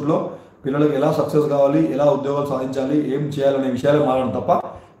ఇన్స్టిట్యూట్లో పిల్లలకు ఎలా సక్సెస్ కావాలి, ఎలా ఉద్యోగాలు సాధించాలి, ఏం చేయాలనే విషయాలు మాట్లాడడం తప్ప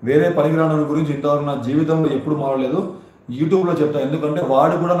వేరే పనికిరాని గురించి ఇంతవరకు నా జీవితంలో ఎప్పుడు మాట్లాడలేదు. యూట్యూబ్లో చెప్తాను, ఎందుకంటే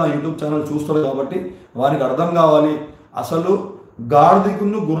వాడు కూడా నా యూట్యూబ్ ఛానల్ చూస్తాడు కాబట్టి వానికి అర్థం కావాలి. అసలు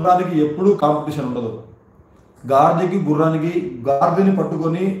గాడిదకును గుర్రానికి ఎప్పుడూ కాంపిటీషన్ ఉండదు. గాడిదని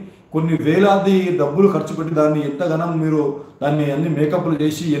పట్టుకొని కొన్ని వేలాది డబ్బులు ఖర్చు పెట్టి దాన్ని ఎంతగానం మీరు దాన్ని అన్ని మేకప్లు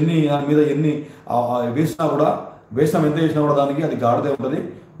చేసి దాని మీద ఎన్ని వేసినా కూడా ఎంత చేసినా కూడా దానికి అది గాడిదే ఉంటుంది.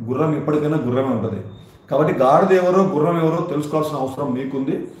 గుర్రం ఎప్పటికైనా గుర్రమే ఉంటుంది. కాబట్టి గాడిద ఎవరో గుర్రం ఎవరో తెలుసుకోవాల్సిన అవసరం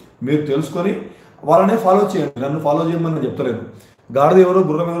మీకుంది. మీరు తెలుసుకొని వాళ్ళనే ఫాలో చేయండి. నన్ను ఫాలో చేయమని నేను చెప్తలేను. గాడిద ఎవరో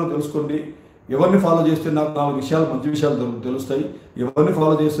గుర్రం ఎవరో తెలుసుకోండి. ఎవరిని ఫాలో చేస్తే నాకు 4 విషయాలు, మంచి విషయాలు తెలుస్తాయి. ఎవరిని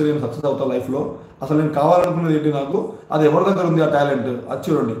ఫాలో చేస్తే నేను సక్సెస్ అవుతాను లైఫ్లో. అసలు నేను కావాలనుకున్నది ఏంటి, నాకు అది ఎవరి దగ్గర ఉంది ఆ టాలెంట్, అది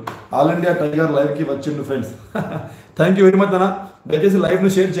చూడండి. ఆల్ ఇండియా టైగర్ లైవ్కి వచ్చిండు friends. Thank you very much అన్న. దయచేసి లైవ్ను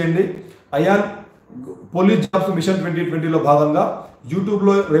షేర్ చేయండి. అయాన్ పోలీస్ జాబ్స్ మిషన్ 2020లో భాగంగా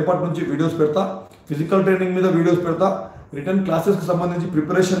యూట్యూబ్లో రేపటి నుంచి వీడియోస్ పెడతా. ఫిజికల్ ట్రైనింగ్ మీద వీడియోస్ పెడతా. రిటర్న్ క్లాసెస్కి సంబంధించి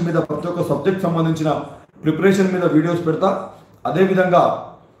ప్రిపరేషన్ మీద, ప్రతి ఒక్క సబ్జెక్ట్ సంబంధించిన ప్రిపరేషన్ మీద వీడియోస్ పెడతా. అదేవిధంగా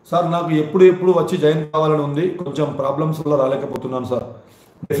సార్ నాకు ఎప్పుడు వచ్చి జాయిన్ కావాలని ఉంది, కొంచెం ప్రాబ్లమ్స్ వల్ల రాలేకపోతున్నాను సార్.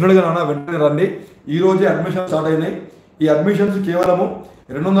 డెఫినెట్గా నాన్న వెంటనే రండి. ఈరోజే అడ్మిషన్ స్టార్ట్ అయినాయి. ఈ అడ్మిషన్స్ కేవలము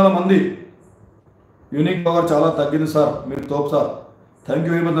 200 మంది. యూనిక్ పవర్ చాలా తగ్గింది సార్, మీరు తోపు sir. Thank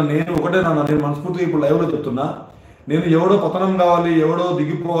you very much. నేను ఒకటే నాన్న, నేను మనస్ఫూర్తిగా ఇప్పుడు లైవ్లో చెప్తున్నా, నేను ఎవడో పతనం కావాలి, ఎవడో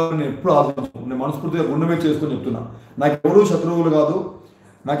దిగిపోవాలని నేను ఎప్పుడు ఆలోచించను. నేను మనస్ఫూర్తిగా గుండె మీద చేసుకొని చెప్తున్నా. నాకు ఎవరు శత్రువులు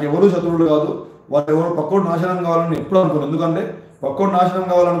కాదు. వాళ్ళు ఎవరో పక్కోడు నాశనం కావాలని ఎప్పుడు అనుకోను. ఎందుకంటే పక్కోడు నాశనం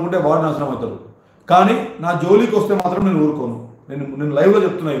కావాలనుకుంటే వాడు నాశనం అవుతారు. కానీ నా జోలికి వస్తే మాత్రం నేను ఊరుకోను. నేను లైవ్లో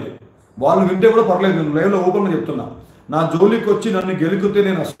చెప్తున్నా. ఇది వాళ్ళు వింటే కూడా పర్లేదు, నేను లైవ్లో ఓపెన్గా చెప్తున్నా. నా జోలికి వచ్చి నన్ను గెలికితే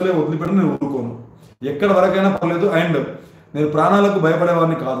నేను అసలే వదిలిపెట్టి నేను ఊరుకోను. ఎక్కడ వరకైనా పర్లేదు. అండ్ నేను ప్రాణాలకు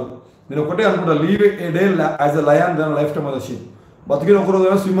భయపడేవాడిని కాదు. నేను ఒకటే అనుకుంటా, leave a day as a lion than life time us sheep. బతికిన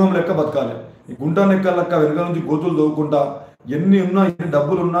ఒకరోజైనా సింహం లెక్క బతకాలి. ఈ గుంట నెక్క లెక్క వెనుక నుంచి గోతులు దవ్వుకుంటా ఎన్ని ఉన్నా, ఎన్ని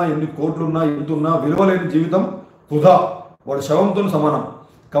డబ్బులున్నా, ఎన్ని కోట్లున్నా, ఎంతున్నా విలువలేని జీవితం వృధా. వాడు శవంతో సమానం.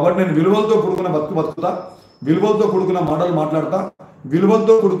 కాబట్టి నేను విలువలతో కూడుకున్న బతుకుతా, విలువలతో కూడుకున్న మాటలు మాట్లాడతా,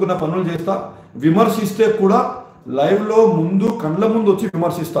 విలువలతో కూడుకున్న పనులు చేస్తా. విమర్శిస్తే కూడా లైవ్లో కళ్ళ ముందు వచ్చి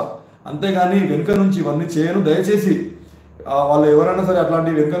విమర్శిస్తా. అంతేగాని వెనుక నుంచి ఇవన్నీ చేయను. దయచేసి వాళ్ళు ఎవరైనా సరే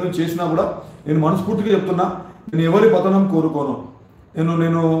అట్లాంటి వెనుక నుంచి చేసినా కూడా నేను మనస్ఫూర్తిగా చెప్తున్నా, నేను ఎవరి పతనం కోరుకోను.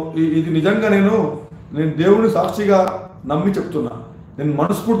 నేను ఇది నిజంగా నేను దేవుని సాక్షిగా నమ్మి చెప్తున్నా. నేను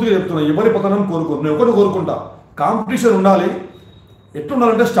మనస్ఫూర్తిగా చెప్తున్నా, ఎవరి పతనం కోరుకోను. నేను ఒకటి కోరుకుంటా, కాంపిటీషన్ ఉండాలి.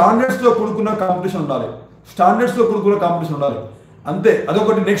 ఎట్లుండాలంటే స్టాండర్డ్స్తో కూడుకున్న కాంపిటీషన్ ఉండాలి. అంతే,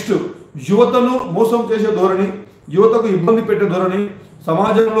 అదొకటి. నెక్స్ట్, యువతను మోసం చేసే ధోరణి, యువతకు ఇబ్బంది పెట్టే ధోరణి,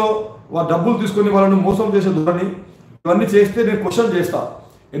 సమాజంలో డబ్బులు తీసుకుని వాళ్ళను మోసం చేసే ధోరణి, ఇవన్నీ చేస్తే నేను క్వశ్చన్ చేస్తా.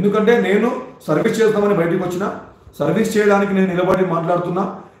 ఎందుకంటే నేను సర్వీస్ చేస్తామని బయటకు వచ్చిన, సర్వీస్ చేయడానికి నేను నిలబడి మాట్లాడుతున్నా.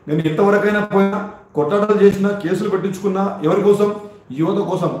 నేను ఎంతవరకైనా పోయినా, కొట్టాటలు చేసినా, కేసులు పెట్టించుకున్నా. ఎవరి కోసం? యువత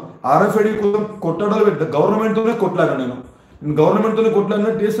కోసం. ఆర్ఎఫ్ఐడి కోసం కొట్టాటలు పెట్టా. గవర్నమెంట్తోనే కొట్లాను. నేను గవర్నమెంట్తోనే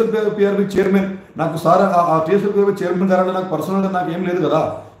కొట్లాడినా. టీఎస్ఎల్పిఆర్బి చైర్మన్ నాకు సార్, ఆ టీఎస్ఎల్పిఆర్బి చైర్మన్ గారంటే నాకు పర్సనల్గా నాకు ఏం లేదు కదా.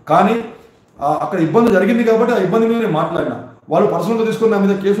 కానీ అక్కడ ఇబ్బంది జరిగింది కాబట్టి ఆ ఇబ్బంది మీద నేను మాట్లాడినా. వాళ్ళు పర్సనల్గా తీసుకుని నా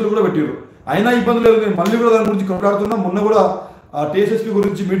మీద కేసులు కూడా పెట్టారు. అయినా ఇబ్బంది లేదు. నేను మళ్ళీ కూడా దాని గురించి కొట్లాడుతున్నా. మొన్న కూడా ఆ టీఎస్ఎస్పీ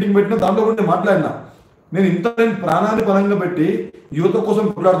గురించి మీటింగ్ పెట్టినా, దాంట్లో కూడా నేను మాట్లాడినా. నేను ప్రాణాన్ని పరంగా పెట్టి యువత కోసం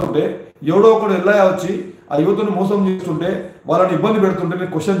కొట్లాడుతుంటే, ఎవడో ఒకడు ఎల్లయ్య వచ్చి ఆ యువతను మోసం చేస్తుంటే, వాళ్ళని ఇబ్బంది పెడుతుంటే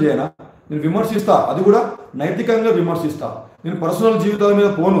నేను క్వశ్చన్ చేయనా? నేను విమర్శిస్తా. అది కూడా నైతికంగా విమర్శిస్తా. నేను పర్సనల్ జీవితాల మీద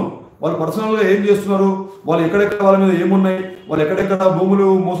పోను. వాళ్ళు పర్సనల్గా ఏం చేస్తున్నారు, వాళ్ళు ఎక్కడెక్కడ వాళ్ళ మీద ఏమున్నాయి, వాళ్ళు ఎక్కడెక్కడ భూములు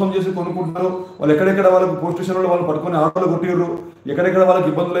మోసం చేసి కొనుక్కుంటున్నారు, వాళ్ళు ఎక్కడెక్కడ వాళ్ళకి పోలీస్ స్టేషన్లో వాళ్ళు పట్టుకొని ఆటోలు కొట్టిర్రు, ఎక్కడెక్కడ వాళ్ళకి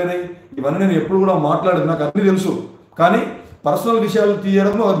ఇబ్బందులు అయినాయి, ఇవన్నీ నేను ఎప్పుడు కూడా మాట్లాడేది. నాకు అన్నీ తెలుసు. కానీ పర్సనల్ విషయాలు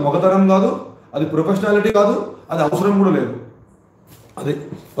తీయడం అది మొగతనం కాదు, అది ప్రొఫెషనాలిటీ కాదు, అది అవసరం కూడా లేదు. అది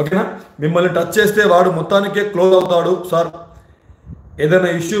ఓకేనా. మిమ్మల్ని టచ్ చేస్తే వాడు మొత్తానికే క్లోజ్ అవుతాడు సార్. ఏదైనా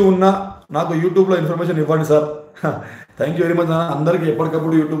ఇష్యూ ఉన్నా నాకు యూట్యూబ్లో ఇన్ఫర్మేషన్ ఇవ్వండి sir. Thank you very much నాన్న. అందరికీ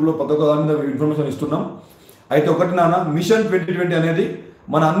ఎప్పటికప్పుడు యూట్యూబ్లో ప్రతి ఒక్క దాని మీద ఇన్ఫర్మేషన్ ఇస్తున్నాం. అయితే ఒకటి నాన్న, మిషన్ 2020 అనేది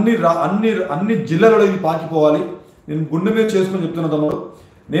మన అన్ని జిల్లాలలో ఇది పాకిపోవాలి. నేను గుండె మీద చేసుకొని చెప్తున్నా తమ్ముడు.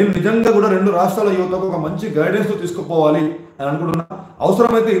 నేను నిజంగా కూడా 2 రాష్ట్రాల యువతకు ఒక మంచి గైడెన్స్తో తీసుకుపోవాలి అని అనుకుంటున్నా.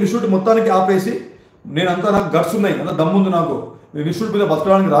 అవసరమైతే ఇన్స్టిట్యూట్ మొత్తానికి ఆపేసి, నాకు గట్స్ ఉన్నాయి, అంత దమ్ముంది నాకు, నేను ఇన్స్టిట్యూట్ మీద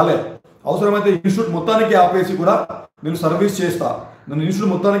బతకడానికి రాలే. అవసరమైతే ఇన్స్టిట్యూట్ మొత్తానికి ఆపేసి కూడా నేను సర్వీస్ చేస్తా. నేను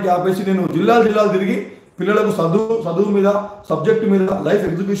ఇన్స్టిట్యూట్ మొత్తానికి ఆపేసి నేను జిల్లాలు తిరిగి పిల్లలకు చదువు మీద, సబ్జెక్టు మీద, లైఫ్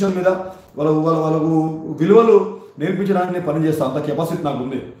ఎగ్జిక్యూషన్ మీద వాళ్ళకు విలువలు నేర్పించడానికి నేను పనిచేస్తాను. అంత కెపాసిటీ నాకు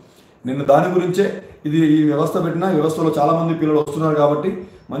ఉంది. నేను దాని గురించే ఈ వ్యవస్థ పెట్టిన. ఈ వ్యవస్థలో చాలామంది పిల్లలు వస్తున్నారు కాబట్టి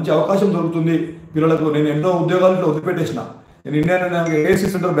మంచి అవకాశం దొరుకుతుంది పిల్లలకు. నేను ఎన్నో ఉద్యోగాలు వదిలిపెట్టేసిన. నేను ఇండియన్ ఏసీ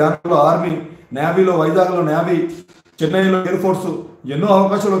సెంటర్, బ్యాంకులో ఆర్మీ, నేవీలో, వైజాగ్లో నేవీ, చెన్నైలో ఎయిర్ ఫోర్స్, ఎన్నో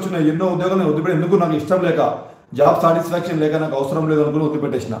అవకాశాలు వచ్చినాయి. ఎన్నో ఉద్యోగాలను వదిలిపెట్టి, ఎందుకు నాకు ఇష్టం లేక, జాబ్ సాటిస్ఫాక్షన్ లేక, నాకు అవసరం లేదు అనుకుని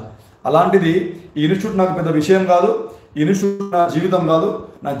వదిలిపెట్టేసిన. అలాంటిది ఈ ఇన్స్టిట్యూట్ నాకు పెద్ద విషయం కాదు. ఈ ఇన్స్టిట్యూట్ నా జీవితం కాదు.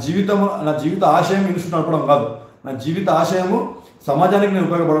 నా జీవిత ఆశయం ఇన్స్టిట్యూట్ నడపడం కాదు. నా జీవిత ఆశయము సమాజానికి నేను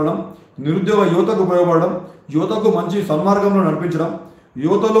ఉపయోగపడడం, నిరుద్యోగ యువతకు ఉపయోగపడడం, యువతకు మంచి సన్మార్గంలో నడిపించడం,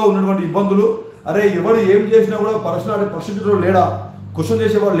 యువతలో ఉన్నటువంటి ఇబ్బందులు, అరే ఎవరు ఏం చేసినా కూడా పరిస్థితుల్లో లేడా, క్వశ్చన్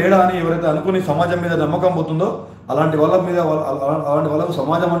చేసేవాడు లేడా అని ఎవరైతే అనుకుని సమాజం మీద నమ్మకం పోతుందో అలాంటి వాళ్ళకు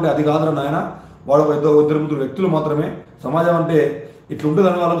సమాజం అంటే అది కాదురా నాయన, వాడు ఇద్దరు ముగ్గురు వ్యక్తులు మాత్రమే. సమాజం అంటే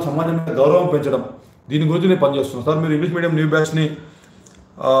ఇట్లుంటుందని వాళ్ళకు సమాజం మీద గౌరవం పెంచడం, దీని గురించి నేను పనిచేస్తున్నాను. సార్ మీరు ఇంగ్లీష్ మీడియం న్యూ బ్యాచ్ని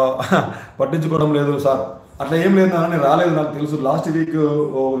పట్టించుకోవడం లేదు సార్, అట్లా ఏం లేదు నాన్న. నేను రాలేదు, నాకు తెలుసు. లాస్ట్ వీక్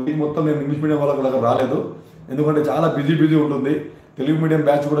మొత్తం నేను ఇంగ్లీష్ మీడియం వాళ్ళకి దగ్గర రాలేదు, ఎందుకంటే చాలా బిజీ ఉంటుంది. తెలుగు మీడియం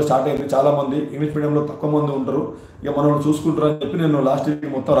బ్యాచ్ కూడా స్టార్ట్ అయింది. చాలామంది ఇంగ్లీష్ మీడియంలో తక్కువ మంది ఉంటారు, ఇక మనం చూసుకుంటారు అని చెప్పి నేను లాస్ట్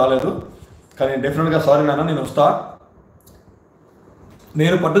వీక్ మొత్తం రాలేదు. కానీ డెఫినెట్గా సారీ నాన్న, నేను వస్తా.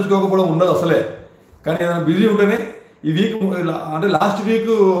 నేను పట్టించుకోకపోవడం ఉండదు అసలే, కానీ ఏదైనా బిజీ ఉంటేనే. ఈ వీక్ అంటే లాస్ట్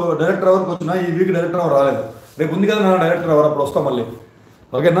వీక్ డైరెక్టర్ అవర్కి వచ్చినా, ఈ వీక్ డైరెక్టర్ అవర్ రాలేదు. రేపు ఉంది కదా నా డైరెక్టర్ అవర్, అప్పుడు వస్తాం మళ్ళీ.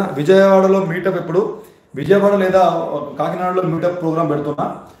 ఓకేనా. విజయవాడలో మీటప్ ఎప్పుడు, విజయవాడ లేదా కాకినాడలో మీటప్ ప్రోగ్రామ్ పెడుతున్నా.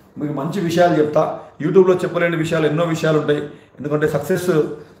 మీకు మంచి విషయాలు చెప్తా. యూట్యూబ్లో చెప్పలేని విషయాలు ఎన్నో విషయాలు ఉంటాయి. ఎందుకంటే సక్సెస్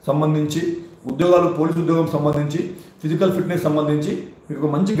సంబంధించి, ఉద్యోగాలు, పోలీసు ఉద్యోగం సంబంధించి, ఫిజికల్ ఫిట్నెస్ సంబంధించి మీకు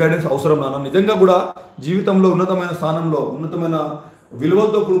మంచి గైడెన్స్ అవసరం నాన్న. నిజంగా కూడా జీవితంలో ఉన్నతమైన స్థానంలో, ఉన్నతమైన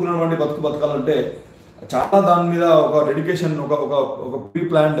విలువలతో కూడుకున్నటువంటి బతకాలంటే చాలా దాని మీద ఒక డెడికేషన్, ఒక ప్రీ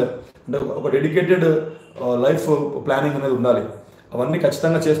ప్లాన్డ్, అంటే ఒక డెడికేటెడ్ లైఫ్ ప్లానింగ్ అనేది ఉండాలి. అవన్నీ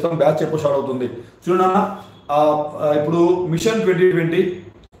ఖచ్చితంగా చేస్తాం. బ్యాచ్ ఎప్పుడు స్టార్ట్ అవుతుంది చూడన్న. ఇప్పుడు మిషన్ 2020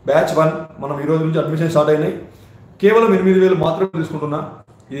 బ్యాచ్ 1 మనం ఈ రోజు నుంచి అడ్మిషన్ స్టార్ట్ అయినాయి. కేవలం 8,000 మాత్రమే తీసుకుంటున్నా.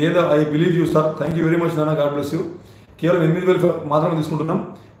 ఇదేదో I believe you sir. Thank you very much నాన్న, గాడ్ బ్లెస్ యూ. కేవలం 8,000 మాత్రమే తీసుకుంటున్నాం.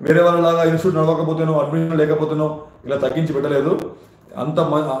 వేరే వాళ్ళలాగా ఇన్స్టిట్యూట్ నడవకపోతేనో, అడ్మిషన్ లేకపోతేనో ఇలా తగ్గించి పెట్టలేదు. అంత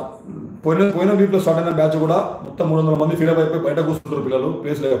పోయిన వీక్లో స్టార్ట్ అయిన బ్యాచ్ కూడా మొత్తం 300 మంది ఫీల్ అయిపోయి బయట కూర్చుంటారు పిల్లలు,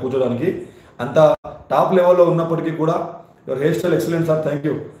 ప్లేస్ లేక కూర్చోడానికి. అంత టాప్ లెవెల్లో ఉన్నప్పటికీ కూడా your hair style excellent sir. Thank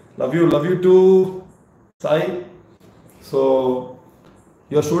you. Love you to Sai. So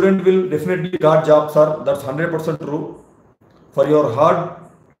your student will definitely got job sir, that's 100% true. For your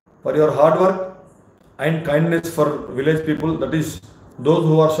hard work and kindness for village people, that is those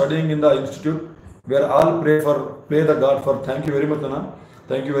who are studying in the institute, we are all pray the God for. Thank you very much Nana,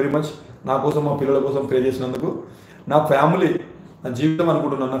 thank you very much. నా కోసం, మా పిల్లల కోసం ప్రే చేసినందుకు. నా family, నా జీవితం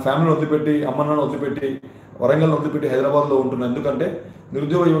అనుకుంటున్నాను. నా ఫ్యామిలీని వదిలిపెట్టి, అమ్మ నాన్న వదిలిపెట్టి, వరంగల్ని వదిలిపెట్టి హైదరాబాద్లో ఉంటున్నాను. ఎందుకంటే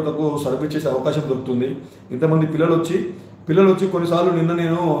నిరుద్యోగ యువతకు సర్వీస్ చేసే అవకాశం దొరుకుతుంది. ఇంతమంది పిల్లలు వచ్చి కొన్నిసార్లు నిన్న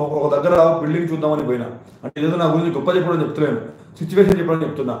నేను ఒక దగ్గర బిల్డింగ్ చూద్దామని పోయినా. అంటే ఏదో నా గురించి గొప్ప చెప్పడం చెప్తలేను, సిచ్యువేషన్ చెప్పడం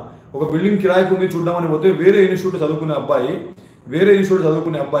చెప్తున్నా. ఒక బిల్డింగ్ కిరాయికి ఉంది చూద్దామని పోతే వేరే ఇన్స్టిట్యూట్ చదువుకునే అబ్బాయి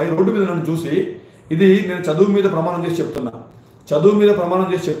రోడ్డు మీద నన్ను చూసి, ఇది నేను చదువు మీద ప్రమాణం చేసి చెప్తున్నా,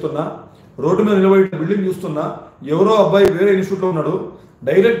 రోడ్డు మీద నిలబడి బిల్డింగ్ చూస్తున్నా, ఎవరో అబ్బాయి వేరే ఇన్స్టిట్యూట్లో ఉన్నాడు,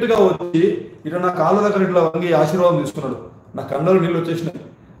 డైరెక్ట్గా వచ్చి ఇట్లా నా కాళ్ళ దగ్గర ఇట్లా వంగి ఆశీర్వాదం తీసుకున్నాడు. నా కళ్ళలో నీళ్ళు వచ్చేసినాయి.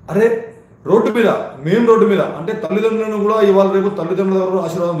 అరే మెయిన్ రోడ్డు మీద, అంటే తల్లిదండ్రులను కూడా ఇవాళ రేపు తల్లిదండ్రుల దగ్గర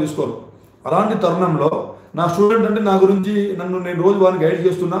ఆశీర్వాదం తీసుకోరు. అలాంటి తరుణంలో నా స్టూడెంట్ అంటే నా గురించి నేను రోజు వారిని గైడ్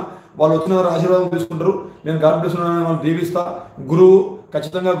చేస్తున్నా, వాళ్ళు వచ్చిన వారు ఆశీర్వాదం తీసుకుంటారు. నేను గాడ్ బ్లెస్ వాళ్ళని దీవిస్తా. గురువు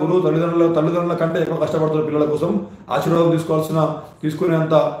ఖచ్చితంగా తల్లిదండ్రుల కంటే ఎక్కువ కష్టపడుతున్న పిల్లల కోసం ఆశీర్వాదం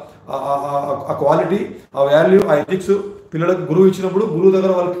తీసుకునేంత ఆ క్వాలిటీ, ఆ వాల్యూ, ఆ ఎథిక్స్ పిల్లలకు గురువు ఇచ్చినప్పుడు గురువు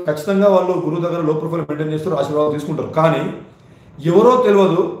దగ్గర వాళ్ళకి ఖచ్చితంగా గురువు దగ్గర లో ప్రొఫైల్ మెయింటైన్ చేస్తారు, ఆశీర్వాదం తీసుకుంటారు. కానీ ఎవరో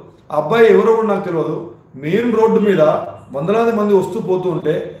తెలియదు, అబ్బాయి ఎవరో కూడా నాకు తెలియదు, మెయిన్ రోడ్డు మీద వందలాది మంది వస్తూ పోతూ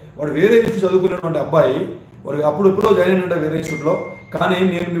ఉంటే వాడు వేరే ఇన్స్టిట్యూట్ చదువుకునేటువంటి అబ్బాయి, వాడు అప్పుడు ఎప్పుడో జాయిన్ అయినట్టు వేరే ఇన్స్టిట్యూట్లో. కానీ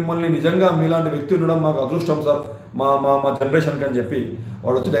నేను మిమ్మల్ని నిజంగా మీలాంటి వ్యక్తి ఉండడం మాకు అదృష్టం సార్, మా జనరేషన్కి అని చెప్పి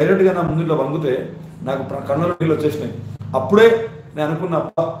వాడు వచ్చి డైరెక్ట్గా నా ముందులో వంగితే నాకు కళ్ళలో నీళ్ళు వచ్చేసినాయి. అప్పుడే నేను అనుకున్నా,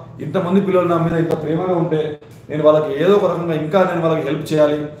 ఇంతమంది పిల్లలు నా మీద ఇంత ప్రేమగా ఉంటే నేను వాళ్ళకి ఏదో ఒక రకంగా ఇంకా నేను వాళ్ళకి హెల్ప్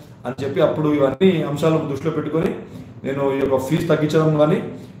చేయాలి అని చెప్పి అప్పుడు ఇవన్నీ అంశాలను దృష్టిలో పెట్టుకొని నేను ఈ యొక్క ఫీజు తగ్గించడం కానీ,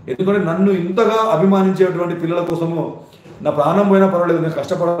 ఎందుకంటే నన్ను ఇంతగా అభిమానించేటువంటి పిల్లల కోసము నా ప్రాణం పోయినా పర్వాలేదు, నేను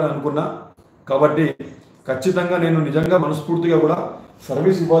కష్టపడాలని అనుకున్నా. కాబట్టి ఖచ్చితంగా నేను నిజంగా మనస్ఫూర్తిగా కూడా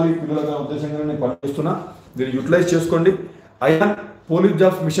సర్వీస్ ఇవ్వాలి పిల్లల ఉద్దేశంగా నేను పనిచేస్తున్నా. దీన్ని యూటిలైజ్ చేసుకోండి. అయాన్ పోలీస్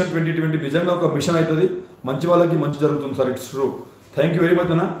జాబ్స్ మిషన్ 2020 నిజంగా ఒక మిషన్ అవుతుంది, మంచి వాళ్ళకి మంచి జరుగుతుంది sir. It's true. Thank you very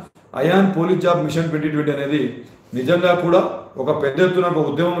much అన్న. అయాన్ పోలీస్ జాబ్ మిషన్ 2020 అనేది నిజంగా కూడా ఒక పెద్ద ఎత్తున ఒక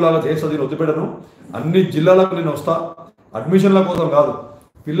ఉద్యమం లాగా చేస్తుంది. నేను వదిలిపెట్టను. అన్ని జిల్లాలకు నేను వస్తా, అడ్మిషన్ల కోసం కాదు,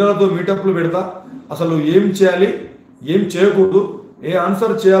 పిల్లలతో మీటప్లు పెడతా. అసలు ఏం చేయాలి, ఏం చేయకూడదు, ఏ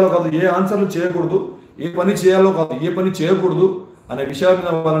ఆన్సర్ చేయాలో కాదు, ఏ ఆన్సర్లు చేయకూడదు, ఏ పని చేయాలో కాదు, ఏ పని చేయకూడదు అనే విషయాల మీద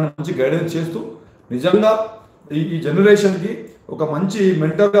వాళ్ళని మంచి గైడెన్స్ చేస్తూ నిజంగా ఈ జనరేషన్కి ఒక మంచి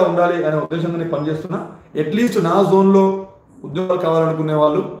మెంటర్గా ఉండాలి అనే ఉద్దేశంతో నేను పనిచేస్తున్నా. అట్లీస్ట్ నా జోన్లో ఉద్యోగాలు కావాలనుకునే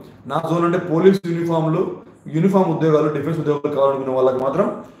వాళ్ళు, నా జోన్ అంటే పోలీస్ యూనిఫామ్ ఉద్యోగాలు, డిఫెన్స్ ఉద్యోగాలు కావాలనుకునే వాళ్ళకి మాత్రం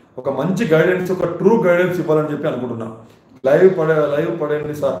ఒక మంచి గైడెన్స్, ఒక ట్రూ గైడెన్స్ ఇవ్వాలని చెప్పి అనుకుంటున్నా. లైవ్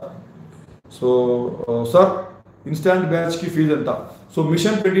పడేయండి sir. So sir, instant బ్యాచ్కి fee ఎంత? సో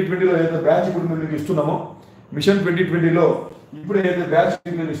మిషన్ 2020లో ఏదైతే బ్యాచ్ ఇప్పుడు మీకు ఇస్తున్నామో, మిషన్ 2020లో ఇప్పుడు ఏదైతే బ్యాచ్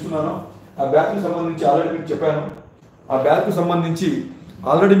నేను ఇస్తున్నానో ఆ బ్యాచ్కి సంబంధించి ఆల్రెడీ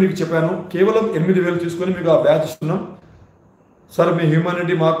మీకు చెప్పాను. కేవలం 8,000 తీసుకొని మీకు ఆ బ్యాచ్ ఇస్తున్నాం సార్. మీ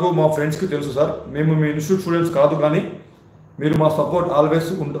హ్యూమానిటీ మాకు, మా ఫ్రెండ్స్కి తెలుసు సార్. మేము మీ ఇన్స్టిట్యూట్ స్టూడెంట్స్ కాదు, కానీ మీరు మా సపోర్ట్ ఆల్వేస్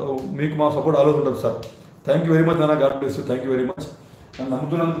మీకు మా సపోర్ట్ ఆల్వేస్ ఉంటుంది sir. Thank you very much అన్న. God bless you. Thank you very much. నన్ను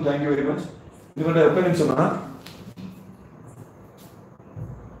నమ్ముతున్నందుకు థ్యాంక్ యూ వెరీ మచ్. ఎందుకంటే ఒక్క నిమిషం అన్న,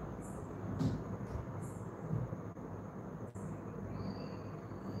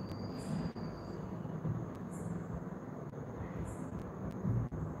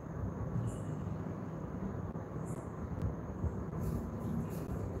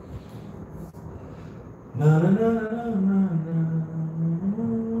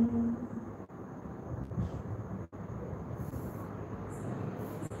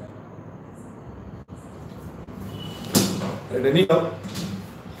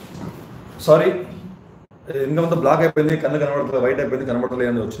 సారీ, ఇంకా బ్లాక్ అయిపోయింది, కన్ను కనబడుతుంది, వైట్ అయిపోయింది, కనబడలేదు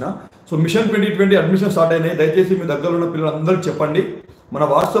అని వచ్చిన. సో మిషన్ 2020 అడ్మిషన్ స్టార్ట్ అయినాయి. దయచేసి మీ దగ్గర ఉన్న పిల్లలందరికీ చెప్పండి. మన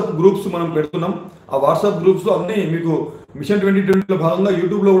వాట్సాప్ గ్రూప్స్ మనం పెడుతున్నాం. ఆ వాట్సాప్ గ్రూప్స్ అన్నీ మీకు మిషన్ 2020లో భాగంగా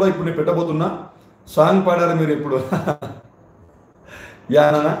యూట్యూబ్లో కూడా ఇప్పుడు నేను పెట్టబోతున్నా. సాంగ్ పాడారు మీరు ఇప్పుడు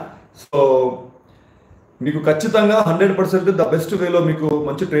యానా. సో మీకు ఖచ్చితంగా 100% ద బెస్ట్ వేలో మీకు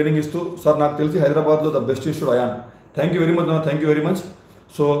మంచి ట్రైనింగ్ ఇస్తూ, సార్ నాకు తెలిసి హైదరాబాద్లో the best institute ion. Thank you very much అన్న. Thank you very much.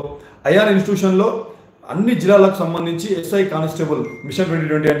 So ion ఇన్స్టిట్యూషన్లో అన్ని జిల్లాలకు సంబంధించి ఎస్ఐ కానిస్టేబుల్ మిషన్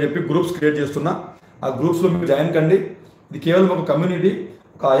 2020 అని చెప్పి గ్రూప్స్ క్రియేట్ చేస్తున్నా. ఆ గ్రూప్స్లో మీరు జాయిన్ కండి. ఇది కేవలం ఒక కమ్యూనిటీ,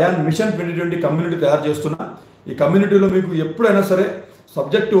 ఒక అయాన్ మిషన్ 2020 కమ్యూనిటీ తయారు చేస్తున్నా. ఈ కమ్యూనిటీలో మీకు ఎప్పుడైనా సరే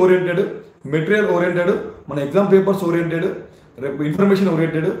సబ్జెక్ట్ ఓరియంటెడ్, మెటీరియల్ ఓరియంటెడ్, మన ఎగ్జామ్ పేపర్స్ ఓరియంటెడ్, రేపు ఇన్ఫర్మేషన్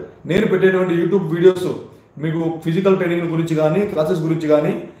ఓరియంటెడ్, నేను పెట్టేటువంటి యూట్యూబ్ వీడియోస్ మీకు ఫిజికల్ ట్రైనింగ్ గురించి కానీ, క్లాసెస్ గురించి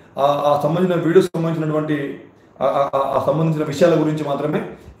కానీ, ఆ సంబంధించిన వీడియోస్ సంబంధించినటువంటి సంబంధించిన విషయాల గురించి మాత్రమే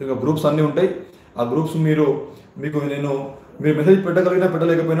ఇక గ్రూప్స్ అన్నీ ఉంటాయి. ఆ గ్రూప్స్ మీరు మెసేజ్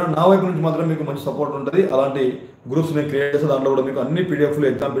పెట్టలేకపోయినా నా వైపు నుంచి మాత్రం మీకు మంచి సపోర్ట్ ఉంటుంది. అలాంటి గ్రూప్స్ నేను క్రియేట్ చేస్తే దాంట్లో కూడా మీకు అన్ని పీడిఎఫ్లు,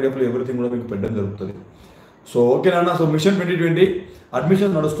 ఎగ్జామ్ పీడిఎఫ్లు, ఎవ్రీథింగ్ కూడా మీకు పెట్టడం జరుగుతుంది. సో ఓకేనా. సో మిషన్ 2020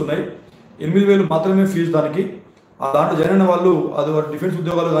 అడ్మిషన్ నడుస్తున్నాయి. 8,000 మాత్రమే ఫీజు దానికి. దాంట్లో జాయిన్ అయిన వాళ్ళు అది డిఫెన్స్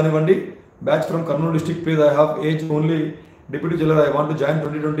ఉద్యోగాలు కానివ్వండి, batch from Kurnool district, please I have age only deputy general, I want to join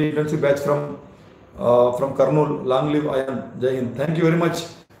 2020 internship batch from Kurnool, long live ion, జై Hind. Thank you very much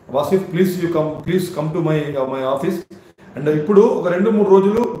వాసిఫ్. Please come to my office. And ఇప్పుడు ఒక 2-3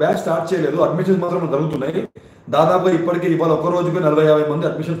 రోజులు batch start చేయలేదు, admissions మాత్రం జరుగుతున్నాయి. దాదాపుగా ఇప్పటికీ ఇవాళ ఒక రోజుకి 40-50 మంది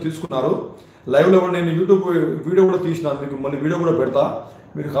అడ్మిషన్స్ తీసుకున్నారు. లైవ్లో కూడా నేను యూట్యూబ్ వీడియో కూడా తీసినాను, మీకు మళ్ళీ వీడియో కూడా పెడతా,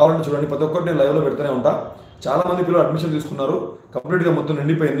 మీరు కావాలంటే చూడండి. ప్రతి ఒక్కటి నేను లైవ్లో పెడుతూనే ఉంటా. చాలా మంది పిల్లలు అడ్మిషన్ తీసుకున్నారు, కంప్లీట్గా మొత్తం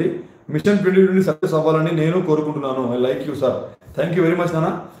నిండిపోయింది. మిషన్ 2020 సక్సెస్ అవ్వాలని నేను కోరుకుంటున్నాను. I like you sir. Thank you very much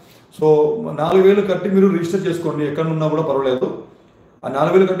నాన్న. సో 4,000 కట్టి మీరు రిజిస్టర్ చేసుకోండి, ఎక్కడ ఉన్నా కూడా పర్వాలేదు. ఆ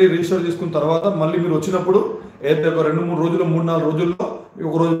 4,000 కట్టి రిజిస్టర్ చేసుకున్న తర్వాత మళ్ళీ మీరు వచ్చినప్పుడు ఏదైతే ఒక 2-3 రోజులు, 3-4 రోజుల్లో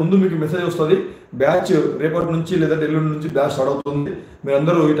ఒక రోజు ముందు మీకు మెసేజ్ వస్తుంది, బ్యాచ్ రేపటి నుంచి లేదంటే ఎల్లుండి నుంచి బ్యాచ్ స్టార్ట్ అవుతుంది,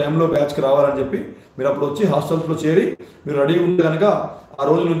 మీరందరూ ఈ టైంలో బ్యాచ్కి రావాలని చెప్పి మీరు అప్పుడు వచ్చి హాస్టల్స్లో చేరి మీరు రెడీగా ఉంటే కనుక ఆ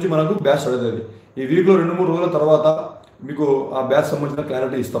రోజు నుంచి మనకు బ్యాచ్ స్టార్ట్ అవుతుంది. ఈ వీక్లో 2-3 రోజుల తర్వాత మీకు ఆ బ్యాచ్ సంబంధించిన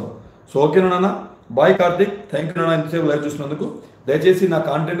క్లారిటీ ఇస్తాం. సో ఓకేనా నాన్న. బాయ్ కార్తిక్. థ్యాంక్ యూ నాన్న, ఇంతసేపు లైవ్ చూసినందుకు. దయచేసి నా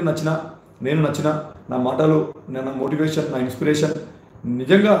కాంటెంట్ నచ్చిన, నా మాటలు, నా మోటివేషన్, నా ఇన్స్పిరేషన్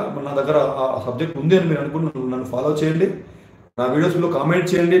నిజంగా నా దగ్గర ఆ సబ్జెక్ట్ ఉంది అని మీరు అనుకుంటున్నారు, నన్ను ఫాలో చేయండి. నా వీడియోస్లో కామెంట్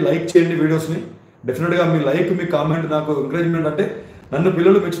చేయండి, లైక్ చేయండి వీడియోస్ని. డెఫినెట్గా మీ లైక్, మీ కామెంట్ నాకు ఎంకరేజ్మెంట్. అంటే నన్ను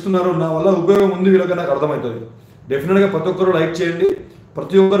పిల్లలు మెచ్చుతున్నారు, నా వల్ల ఉపయోగం ఉంది వీళ్ళకి నాకు అర్థమవుతుంది. డెఫినెట్గా ప్రతి ఒక్కరు లైక్ చేయండి,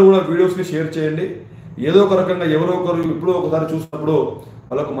 ప్రతి ఒక్కరు కూడా వీడియోస్ని షేర్ చేయండి. ఏదో ఒక రకంగా ఎవరో ఒకరు ఇప్పుడు ఒకసారి చూసినప్పుడు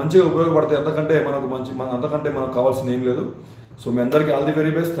వాళ్ళకు మంచిగా ఉపయోగపడతాయి. అంతకంటే మనకు కావాల్సింది ఏం లేదు. సో మీ అందరికీ all the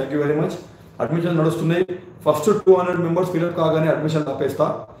very best. Thank you very much. Admission నడుస్తున్నాయి. ఫస్ట్ 200 మెంబర్స్ ఫిల్అప్ కాగానే అడ్మిషన్ ఆపేస్తా,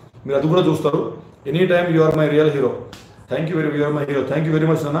 మీరు అది కూడా చూస్తారు. Any time you are my real hero. Thank you very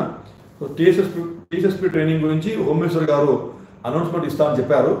much నాన్న. సో టీఎస్ఎస్పీ ట్రైనింగ్ గురించి హోమ్ మినిస్టర్ గారు అనౌన్స్మెంట్ ఇస్తా అని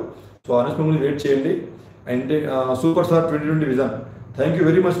చెప్పారు. సో అనౌన్స్మెంట్ గురించి వెయిట్ చేయండి. And super star 2020 vision. Thank you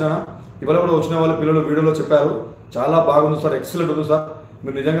very much నాన్న. ఇవాళ కూడా వచ్చిన వాళ్ళ పిల్లలు వీడియోలో చెప్పారు, చాలా బాగుంది సార్, ఎక్సలెంట్ ఉంది సార్,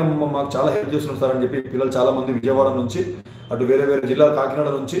 మీరు నిజంగా మాకు చాలా హెల్ప్ చేస్తున్నారు సార్ అని చెప్పి పిల్లలు చాలా మంది విజయవాడ నుంచి, అటు వేరే జిల్లా కాకినాడ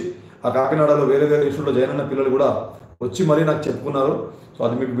నుంచి, ఆ కాకినాడలో వేరే ఇన్స్టిట్యూట్లో జాయిన్ అయిన పిల్లలు కూడా వచ్చి మరీ నాకు చెప్పుకున్నారు. సో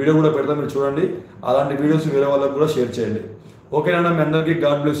అది మీకు వీడియో కూడా పెడతాం, మీరు చూడండి. అలాంటి వీడియోస్ వేరే వాళ్ళకి కూడా షేర్ చేయండి. ఓకేనా మీ అందరికీ.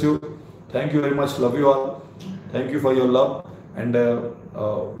 God bless you. Thank you very much. Love you all. Thank you for your love. And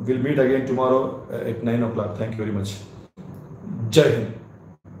will meet again tomorrow at 9 o'clock. Thank you very much. జై హింద్.